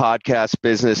is the podcast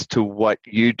business to what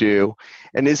you do?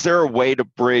 And is there a way to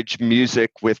bridge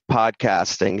music with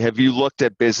podcasting? Have you looked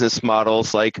at business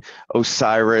models like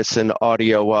Osiris and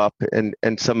Audio Up and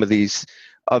some of these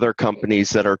other companies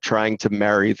that are trying to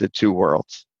marry the two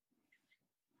worlds?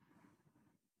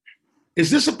 Is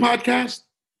this a podcast?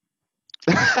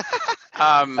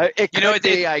 It could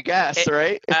be, I guess,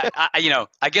 right?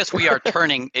 I guess we are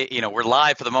turning. We're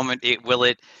live for the moment. Will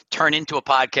it turn into a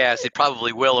podcast? It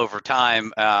probably will over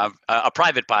time, a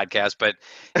private podcast, but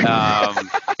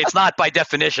it's not by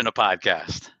definition a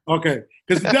podcast. Okay,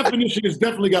 because the definition has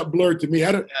definitely got blurred to me.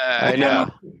 I know.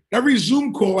 Every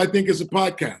Zoom call, I think, is a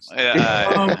podcast.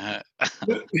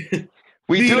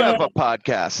 We do have a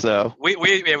podcast, though. We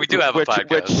do have a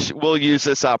podcast, which we'll use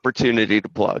this opportunity to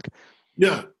plug.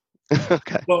 Yeah.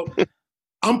 Okay. Well,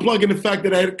 I'm plugging the fact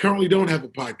that I currently don't have a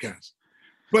podcast.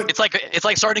 But it's like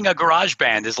starting a garage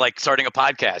band is like starting a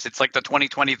podcast. It's like the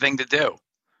 2020 thing to do.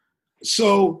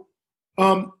 So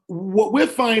what we're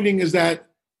finding is that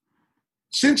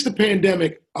since the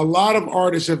pandemic, a lot of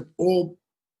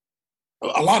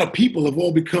people have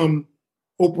all become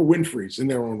Oprah Winfrey's in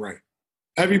their own right.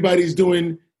 Everybody's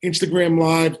doing Instagram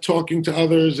Live, talking to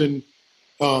others, and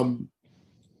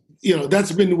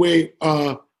that's been the way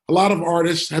a lot of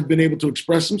artists have been able to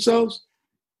express themselves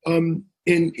in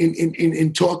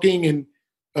talking and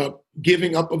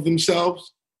giving up of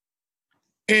themselves.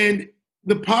 And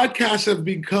the podcasts have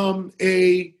become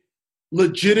a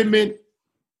legitimate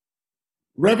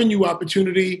revenue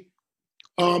opportunity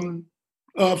for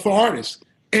artists.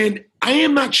 And I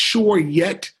am not sure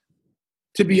yet,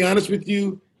 to be honest with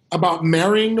you, about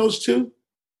marrying those two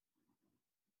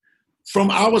from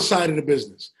our side of the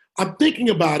business. I'm thinking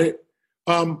about it,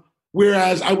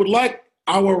 whereas I would like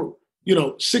our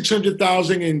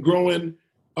 600,000 and growing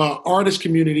artist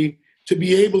community to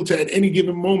be able to, at any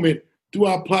given moment, through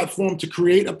our platform, to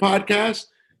create a podcast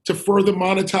to further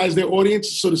monetize their audience.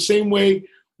 So the same way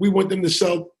we want them to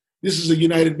sell, this is a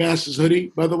UnitedMasters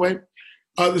hoodie, by the way,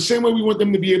 the same way we want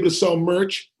them to be able to sell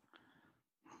merch.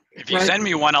 If you send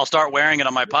me one, I'll start wearing it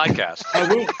on my podcast. I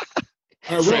will.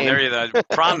 There you go.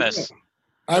 Promise.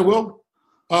 I will.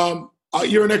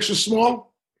 You're an extra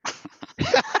small?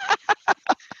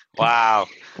 Wow.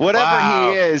 Whatever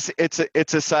he is,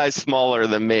 it's a size smaller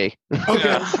than me.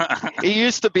 Okay. He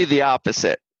used to be the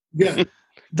opposite. Yeah.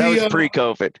 That was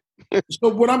pre-COVID. So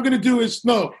what I'm going to do is,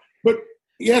 but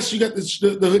yes, you got the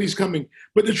hoodies coming.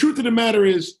 But the truth of the matter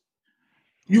is,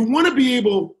 you want to be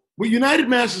able, with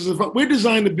UnitedMasters, we're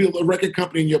designed to build a record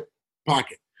company in your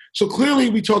pocket. So clearly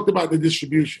we talked about the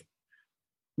distribution.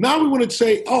 Now we want to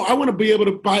say, I want to be able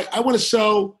to I want to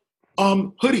sell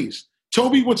hoodies.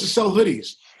 Toby wants to sell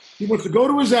hoodies. He wants to go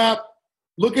to his app,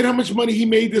 look at how much money he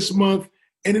made this month,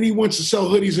 and then he wants to sell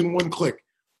hoodies in one click.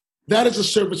 That is a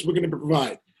service we're going to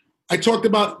provide. I talked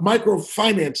about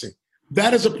microfinancing.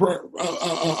 That is that's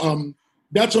on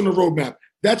the roadmap.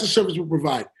 That's a service we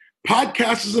provide.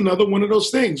 Podcast is another one of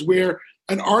those things where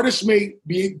an artist may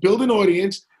build an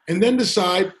audience and then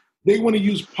decide they want to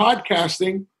use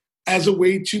podcasting as a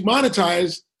way to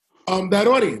monetize that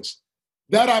audience.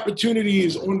 That opportunity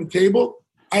is on the table.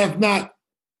 I have not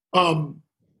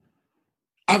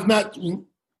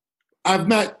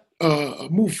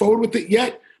moved forward with it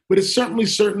yet, but it's something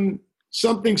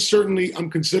certainly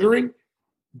I'm considering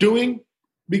doing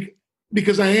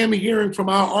because I am hearing from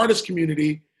our artist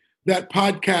community that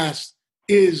podcast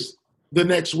is the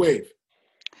next wave.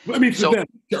 For them to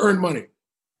earn money.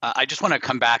 I just want to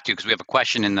come back to, because we have a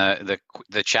question in the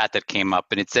chat that came up,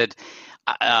 and it said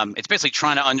it's basically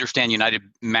trying to understand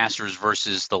UnitedMasters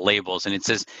versus the labels. And it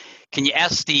says, can you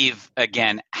ask Steve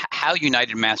again how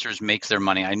UnitedMasters makes their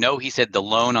money? I know he said the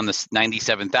loan on the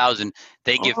 $97,000,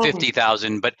 they give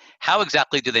 $50,000, but how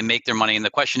exactly do they make their money? And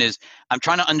the question is, I'm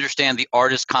trying to understand the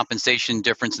artist compensation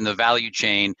difference in the value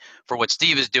chain for what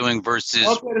Steve is doing versus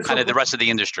kind of the rest of the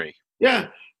industry. Yeah.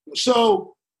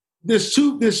 So there's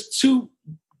two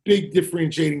big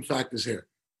differentiating factors here.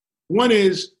 One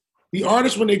is the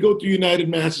artists, when they go through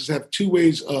UnitedMasters, have two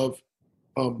ways of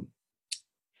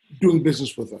doing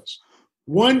business with us.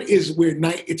 One is where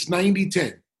it's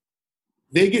 90-10.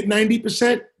 They get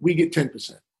 90%, we get 10%.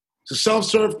 It's a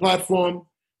self-serve platform.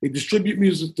 They distribute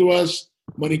music to us.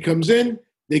 Money comes in,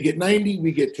 they get 90,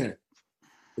 we get 10.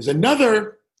 There's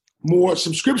another more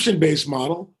subscription-based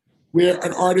model where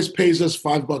an artist pays us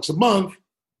 $5 a month,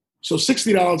 so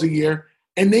 $60 a year,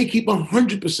 and they keep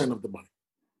 100% of the money.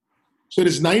 So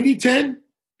there's 90-10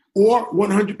 or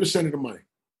 100% of the money,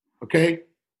 okay?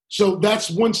 So that's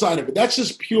one side of it. That's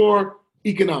just pure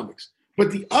economics.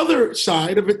 But the other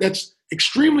side of it that's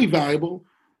extremely valuable,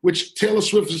 which Taylor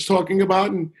Swift is talking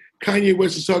about and Kanye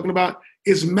West is talking about,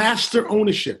 is master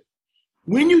ownership.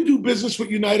 When you do business with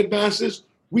UnitedMasters,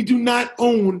 we do not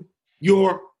own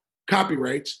your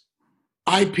copyrights,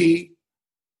 IP,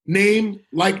 name,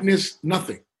 likeness,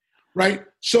 nothing, right?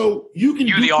 So you can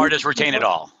the artist, retain it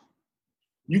all.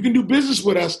 You can do business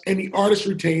with us and the artist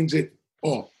retains it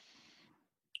all.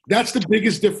 That's the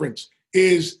biggest difference.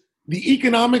 Is the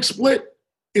economic split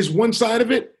is one side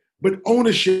of it, but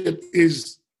ownership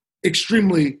is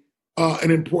extremely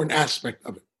an important aspect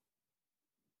of it.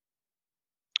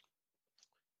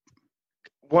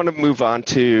 Want to move on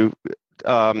to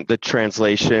the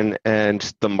translation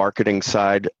and the marketing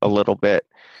side a little bit,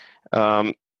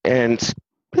 and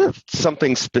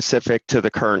something specific to the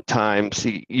current times.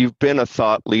 You've been a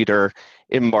thought leader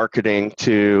in marketing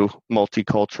to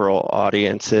multicultural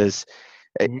audiences.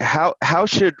 How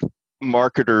should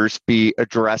marketers be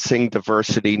addressing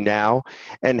diversity now,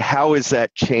 and how has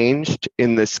that changed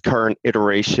in this current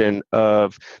iteration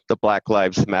of the Black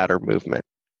Lives Matter movement?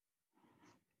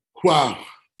 Wow.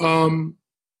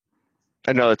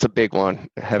 I know it's a big one.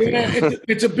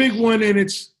 It's a big one, and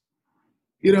it's,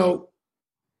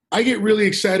 I get really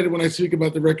excited when I speak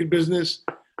about the record business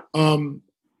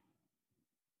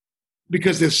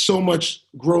because there's so much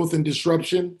growth and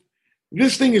disruption.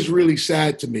 This thing is really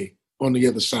sad to me on the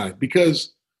other side,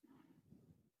 because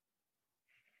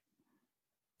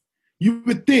you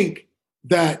would think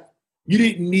that you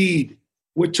didn't need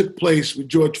what took place with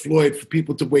George Floyd for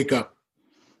people to wake up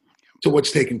to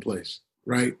what's taking place,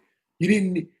 right?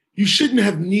 You shouldn't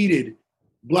have needed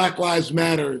Black Lives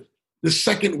Matter, the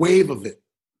second wave of it,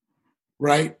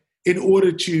 right, in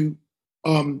order to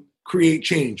create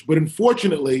change. But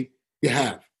unfortunately, you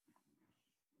have.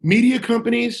 Media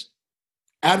companies,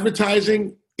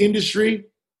 advertising industry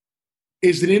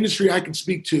is an industry I can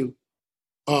speak to.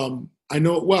 I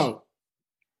know it well.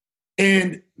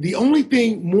 And the only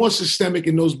thing more systemic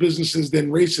in those businesses than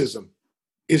racism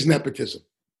is nepotism.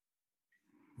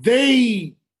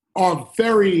 They are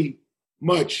very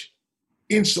much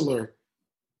insular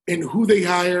in who they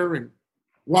hire and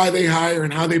why they hire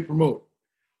and how they promote.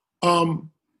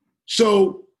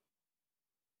 So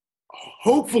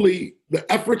hopefully the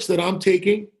efforts that I'm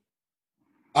taking,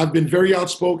 I've been very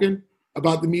outspoken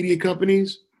about the media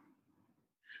companies.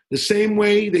 The same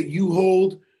way that you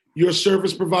hold your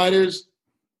service providers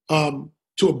to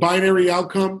a binary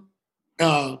outcome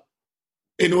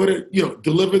in order,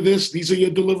 deliver this, these are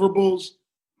your deliverables.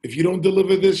 If you don't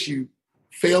deliver this, you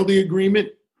fail the agreement.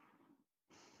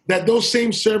 That those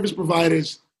same service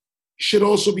providers should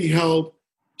also be held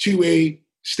to a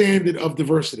standard of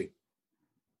diversity.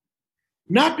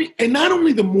 Not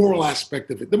only the moral aspect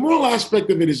of it. The moral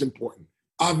aspect of it is important.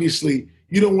 Obviously,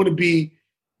 you don't want to be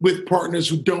with partners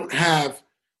who don't have,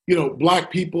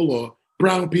 Black people or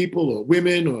brown people or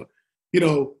women, or, you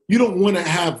don't want to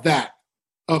have that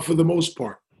for the most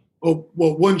part. Or,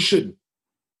 well, one shouldn't.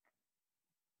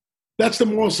 That's the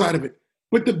moral side of it.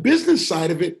 But the business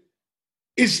side of it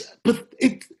is,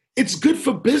 it's good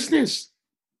for business.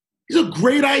 These are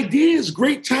great ideas,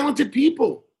 great talented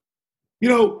people.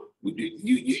 You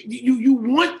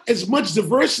want as much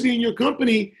diversity in your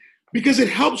company because it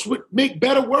helps make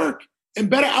better work and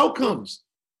better outcomes.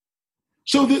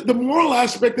 So the moral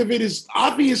aspect of it is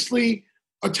obviously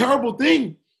a terrible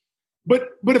thing.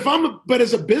 But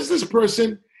as a business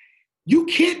person, you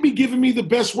can't be giving me the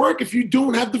best work if you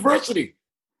don't have diversity.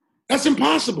 That's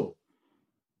impossible.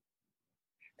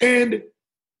 And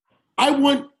I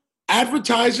want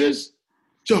advertisers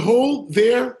to hold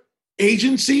their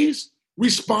agencies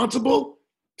responsible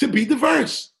to be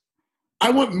diverse.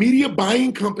 I want media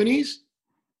buying companies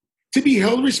to be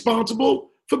held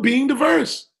responsible for being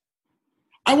diverse.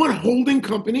 I want holding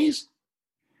companies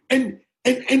and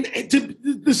to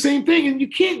the same thing. And you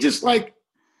can't just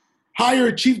hire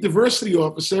a chief diversity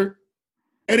officer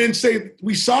and then say,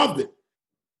 we solved it.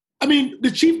 I mean,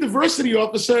 the chief diversity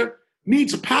officer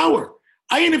needs power.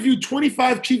 I interviewed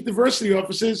 25 chief diversity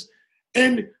officers,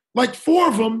 and 4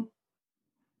 of them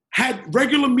had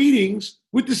regular meetings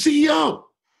with the CEO.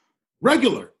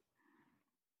 Regular.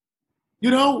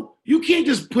 You can't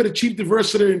just put a chief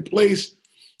diversity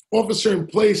officer in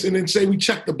place and then say, we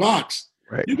check the box.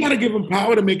 Right. You got to give them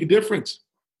power to make a difference.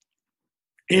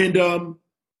 And,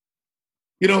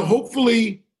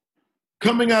 hopefully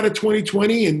coming out of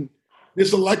 2020 and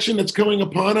this election that's coming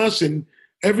upon us and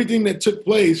everything that took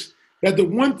place, that the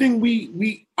one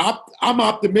thing I'm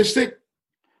optimistic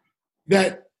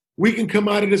that we can come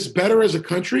out of this better as a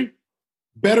country,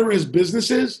 better as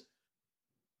businesses,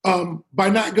 by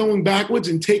not going backwards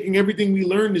and taking everything we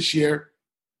learned this year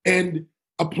and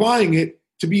applying it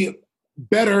to be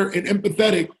better and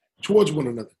empathetic towards one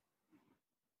another.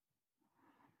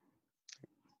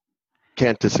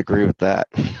 Can't disagree with that.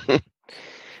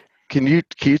 Can you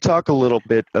talk a little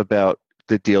bit about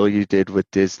the deal you did with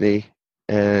Disney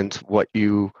and what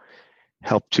you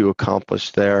helped to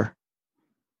accomplish there?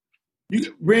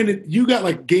 Brandon, you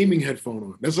got gaming headphone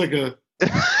on. That's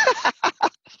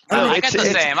I got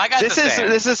the same.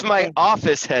 This is my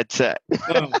office headset.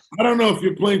 I don't know if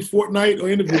you're playing Fortnite or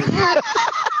interviewing.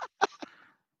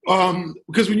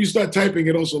 Because when you start typing,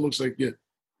 it also looks like you're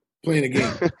playing a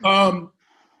game.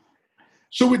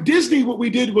 So with Disney, what we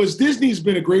did was Disney's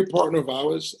been a great partner of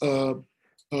ours.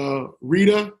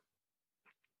 Rita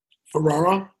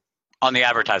Ferrara. On the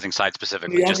advertising side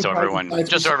specifically, just so everyone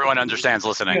understands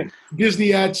listening. Yeah.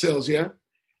 Disney ad sales, yeah.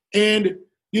 And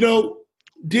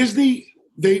Disney,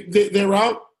 they're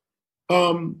out.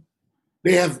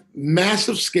 They have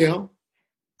massive scale.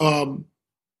 And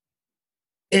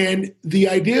the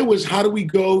idea was, how do we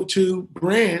go to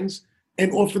brands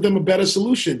and offer them a better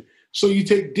solution? So you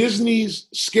take Disney's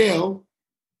scale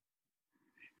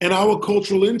and our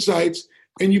cultural insights,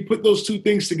 and you put those two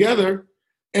things together,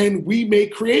 and we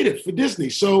make creative for Disney.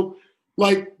 So,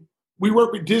 like, we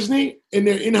work with Disney in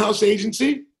their in-house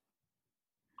agency.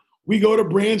 We go to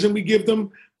brands and we give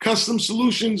them custom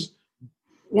solutions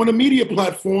on a media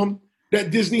platform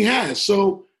that Disney has.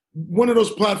 So one of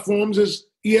those platforms is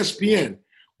ESPN.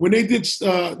 When they did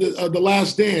the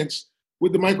Last Dance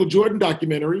with the Michael Jordan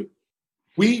documentary,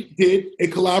 we did a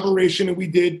collaboration and we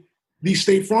did the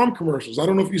State Farm commercials. I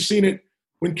don't know if you've seen it,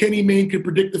 when Kenny Mayne could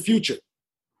predict the future.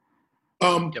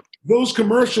 Those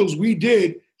commercials we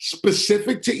did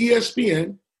specific to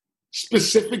ESPN,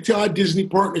 specific to our Disney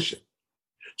partnership.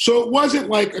 So it wasn't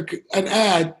like an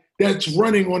ad that's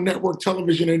running on network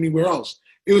television anywhere else.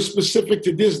 It was specific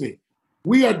to Disney.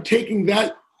 We are taking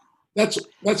that. That's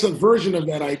a version of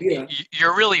that idea.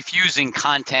 You're really fusing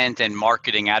content and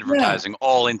marketing, advertising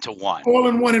all into one. All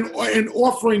in one, and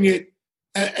offering it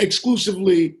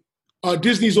exclusively.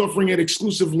 Disney's offering it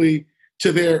exclusively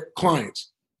to their clients.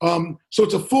 So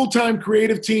it's a full-time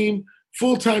creative team,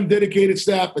 full-time dedicated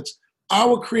staff. It's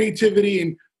our creativity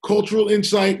and cultural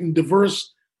insight and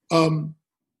diverse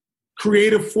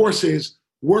creative forces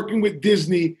working with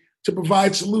Disney to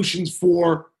provide solutions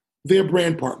for their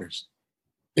brand partners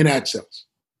in ad sales.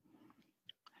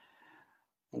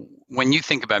 When you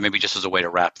think about, maybe just as a way to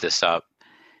wrap this up,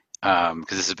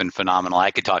 because this has been phenomenal.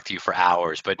 I could talk to you for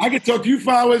hours, but I could talk to you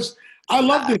for hours. I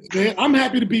love this, man. I'm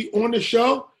happy to be on the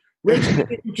show. Rachel,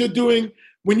 what you're doing.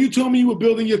 When you told me you were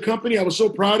building your company, I was so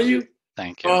proud of you.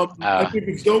 Thank you. I think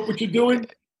it's dope what you're doing.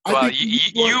 Well,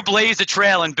 you blazed a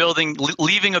trail in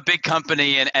leaving a big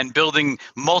company and building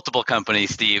multiple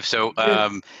companies, Steve. So,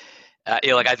 I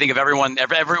think if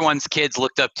everyone's kids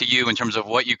looked up to you in terms of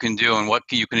what you can do and what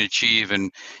you can achieve,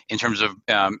 and in terms of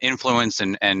influence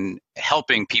and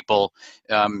helping people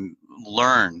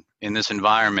learn in this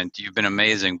environment, you've been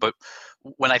amazing. But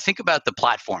when I think about the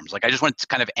platforms, I just want to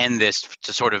kind of end this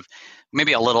to sort of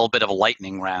maybe a little bit of a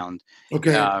lightning round.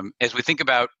 Okay. As we think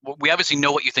about, we obviously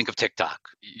know what you think of TikTok.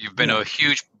 You've been a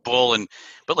huge bull,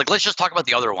 but let's just talk about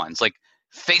the other ones, like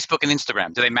Facebook and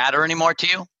Instagram. Do they matter anymore to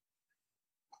you?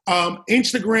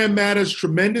 Instagram matters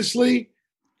tremendously.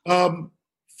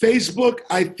 Facebook,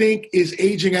 I think, is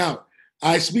aging out.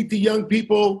 I speak to young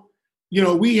people.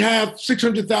 We have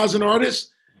 600,000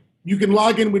 artists. You can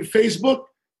log in with Facebook.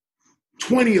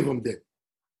 20 of them did.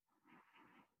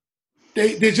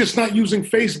 They're just not using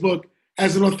Facebook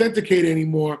as an authenticator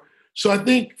anymore. So I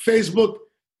think Facebook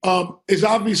is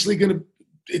obviously going to,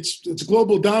 its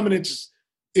global dominance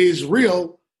is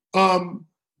real,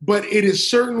 but it is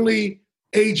certainly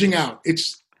aging out.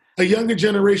 It's a younger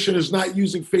generation is not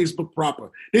using Facebook proper.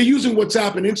 They're using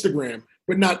WhatsApp and Instagram,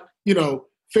 but not,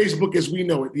 Facebook as we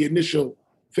know it, the initial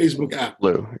Facebook app.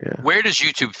 Blue, yeah. Where does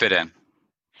YouTube fit in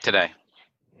today?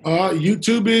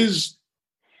 YouTube is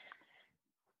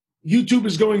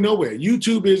going nowhere.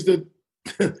 YouTube is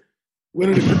one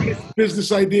of the greatest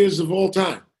business ideas of all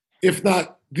time, if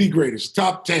not the greatest,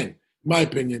 top 10, in my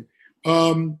opinion.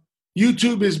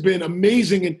 YouTube has been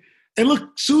amazing. And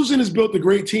look, Susan has built a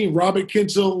great team. Robert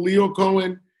Kinsel, Leo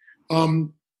Cohen.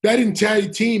 That entire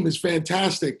team is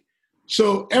fantastic.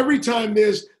 So every time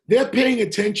they're paying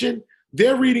attention,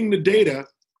 they're reading the data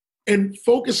and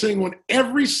focusing on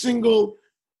every single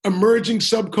emerging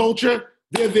subculture.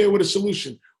 They're there with a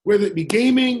solution, whether it be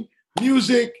gaming,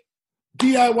 music,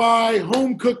 DIY,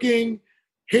 home cooking,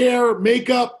 hair,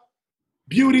 makeup,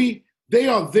 beauty. They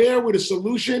are there with a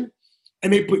solution,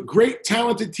 and they put great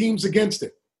talented teams against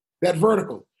it, that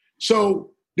vertical.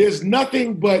 So there's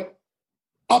nothing but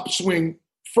upswing,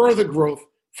 further growth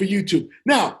for YouTube.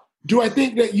 Now, do I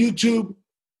think that YouTube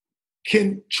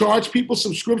can charge people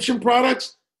subscription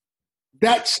products?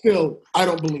 That still, I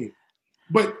don't believe.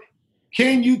 But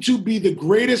can YouTube be the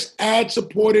greatest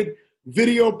ad-supported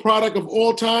video product of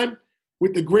all time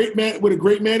with a great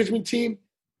management team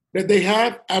that they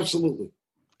have? Absolutely.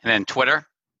 And then Twitter?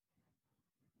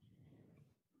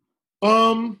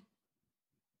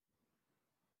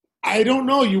 I don't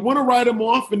know. You want to write them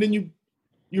off, and then you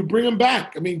bring them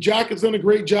back. I mean, Jack has done a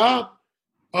great job.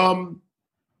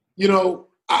 You know,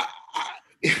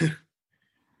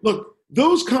 look,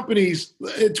 those companies,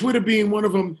 Twitter being one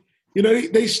of them, you know,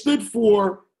 they stood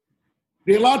for,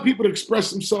 they allowed people to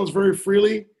express themselves very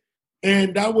freely,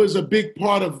 and that was a big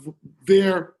part of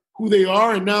who they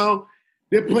are. And now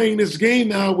they're playing this game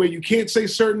now where you can't say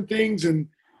certain things, and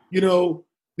you know,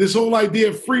 this whole idea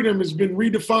of freedom has been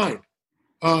redefined.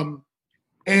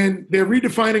 And they're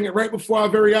redefining it right before our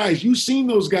very eyes. You've seen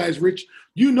those guys, Rich.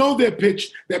 You know their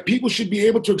pitch that people should be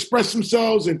able to express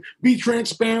themselves and be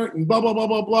transparent and blah, blah, blah,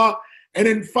 blah, blah. And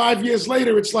then 5 years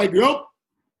later, it's like, nope,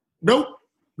 nope,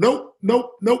 nope,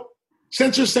 nope, nope.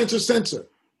 Censor, censor, censor.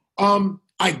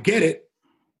 I get it.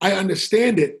 I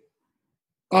understand it.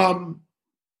 But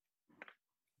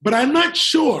I'm not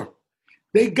sure.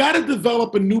 They got to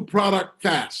develop a new product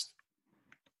fast.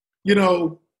 You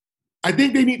know, I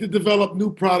think they need to develop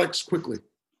new products quickly.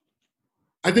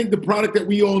 I think the product that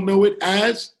we all know it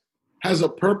as has a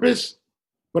purpose,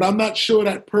 but I'm not sure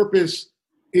that purpose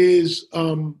is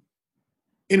in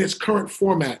its current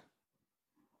format.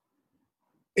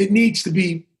 It needs to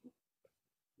be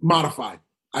modified,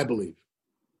 I believe.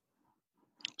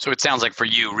 So it sounds like for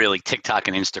you, really, TikTok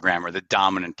and Instagram are the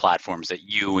dominant platforms that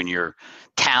you and your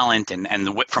talent and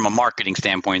from a marketing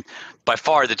standpoint, by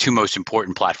far the two most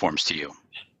important platforms to you.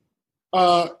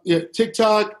 Yeah,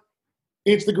 TikTok,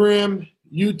 Instagram,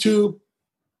 YouTube.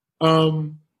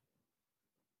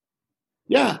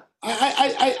 Yeah,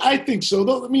 I think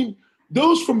so. I mean,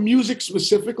 those from music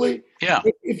specifically. Yeah.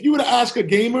 If you were to ask a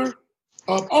gamer,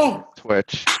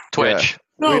 Twitch. Yeah.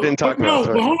 No, we didn't talk about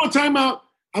Twitch. But hold on, time out.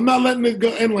 I'm not letting it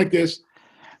go end like this.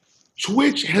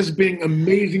 Twitch has been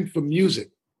amazing for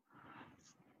music.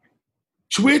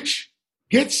 Twitch,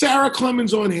 get Sarah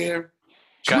Clemens on here.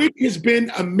 Twitch has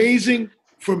been amazing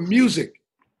for music.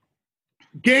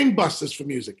 Gangbusters for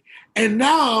music. And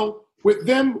now, with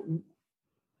them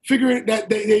figuring that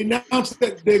they announced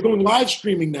that they're going live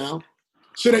streaming now,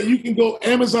 so that you can go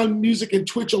Amazon Music and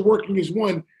Twitch are working as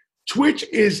one. Twitch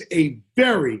is a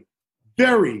very,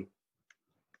 very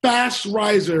fast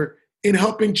riser in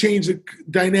helping change the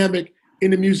dynamic in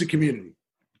the music community.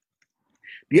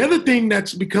 The other thing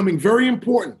that's becoming very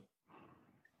important,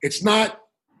 it's not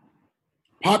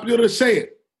popular to say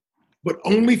it, but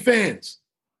OnlyFans.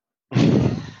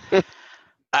 They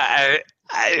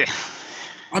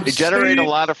generate a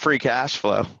lot of free cash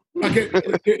flow. Okay.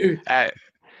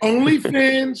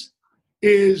 OnlyFans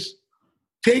is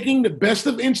taking the best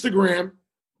of Instagram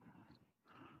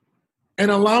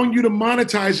and allowing you to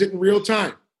monetize it in real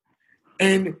time.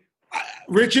 And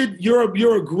Richard, you're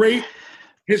a great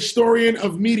historian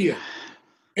of media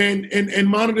and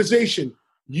monetization.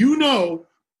 You know,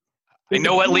 I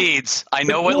know what leads. I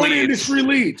know what leads. The porn industry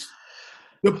leads.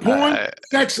 The porn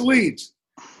sex leads.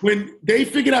 When they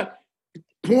figured out,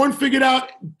 porn figured out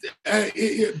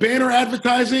banner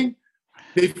advertising.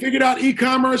 They figured out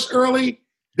e-commerce early.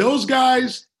 Those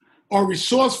guys are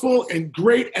resourceful and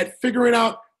great at figuring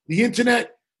out the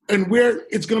internet and where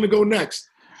it's going to go next.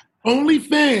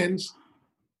 OnlyFans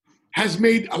has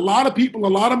made a lot of people a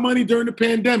lot of money during the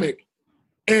pandemic.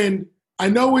 And I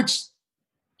know it's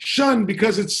shunned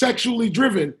because it's sexually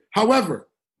driven. However,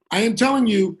 I am telling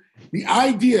you, the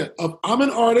idea of I'm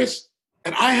an artist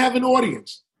and I have an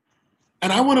audience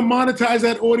and I want to monetize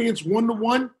that audience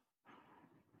one-to-one,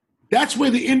 that's where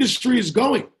the industry is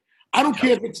going. I don't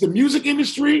care if it's the music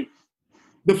industry,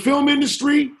 the film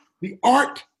industry, the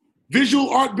art, visual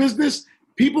art business.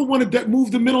 People want to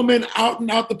move the middlemen out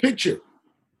and out the picture.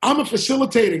 I'm a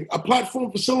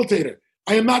platform facilitator.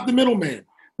 I am not the middleman.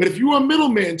 But if you are a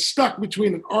middleman stuck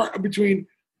between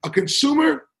a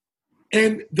consumer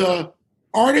and the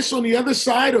artist on the other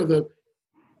side or the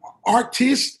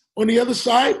artist on the other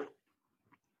side,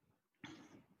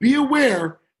 be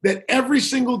aware that every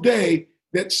single day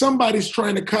that somebody's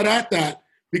trying to cut at that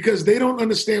because they don't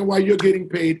understand why you're getting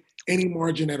paid any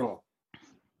margin at all.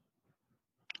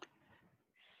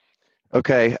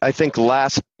 Okay, I think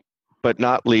last but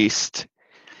not least,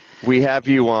 we have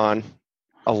you on.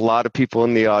 A lot of people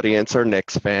in the audience are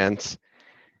Knicks fans.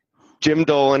 Jim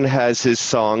Dolan has his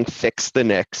song, Fix the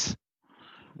Knicks,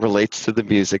 relates to the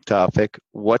music topic.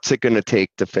 What's it going to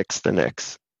take to fix the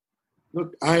Knicks?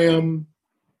 Look,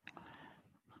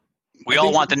 we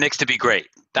all want the Knicks to be great.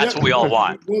 That's what we all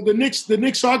want. Well, the Knicks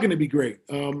are going to be great.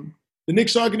 The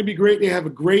Knicks are going to be great. They have a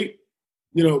great,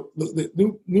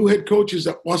 the new head coach is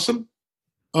awesome.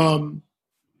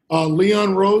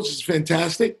 Leon Rose is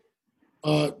fantastic.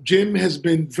 Jim has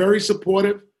been very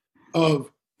supportive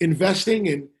of investing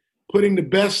and putting the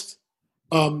best,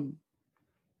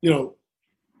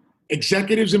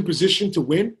 executives in position to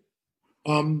win.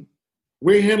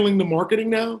 We're handling the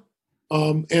marketing now.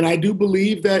 And I do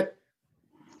believe that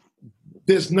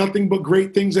there's nothing but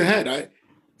great things ahead.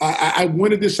 I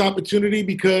wanted this opportunity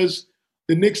because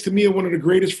the Knicks, to me, are one of the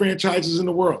greatest franchises in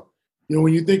the world. You know,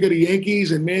 when you think of the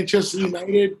Yankees and Manchester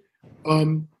United,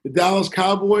 the Dallas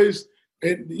Cowboys,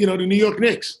 and, you know, the New York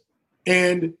Knicks.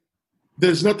 And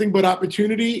there's nothing but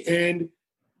opportunity. And,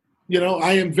 you know,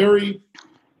 I'm very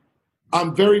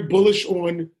bullish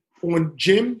on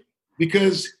Jim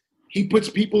because he puts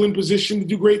people in position to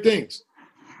do great things.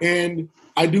 And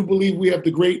I do believe we have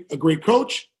a great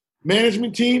coach,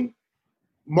 management team.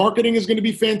 Marketing is going to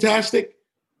be fantastic.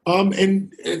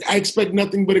 And I expect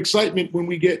nothing but excitement when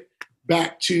we get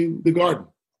back to the Garden.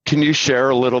 Can you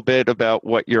share a little bit about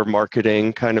what your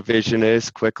marketing kind of vision is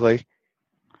quickly,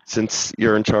 since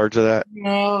you're in charge of that?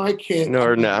 No, I can't. No,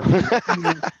 or no?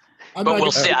 But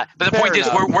we'll see. But the point is,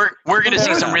 we're going to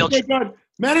see some real.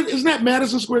 Isn't that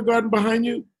Madison Square Garden behind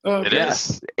you? It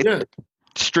is. Yeah.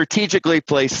 Strategically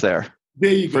placed there.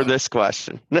 There you go. For this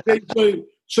question.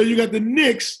 So you got the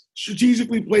Knicks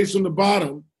strategically placed on the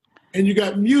bottom, and you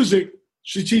got music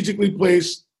strategically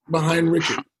placed behind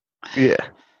Richard. Yeah.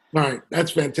 All right.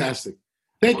 That's fantastic.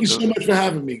 Thank you so much for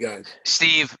having me, guys.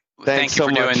 Steve, thank you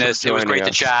for doing this. It was great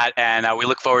to chat, and we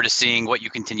look forward to seeing what you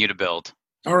continue to build.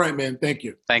 All right, man. Thank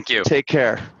you. Thank you. Take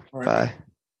care. All right. Bye.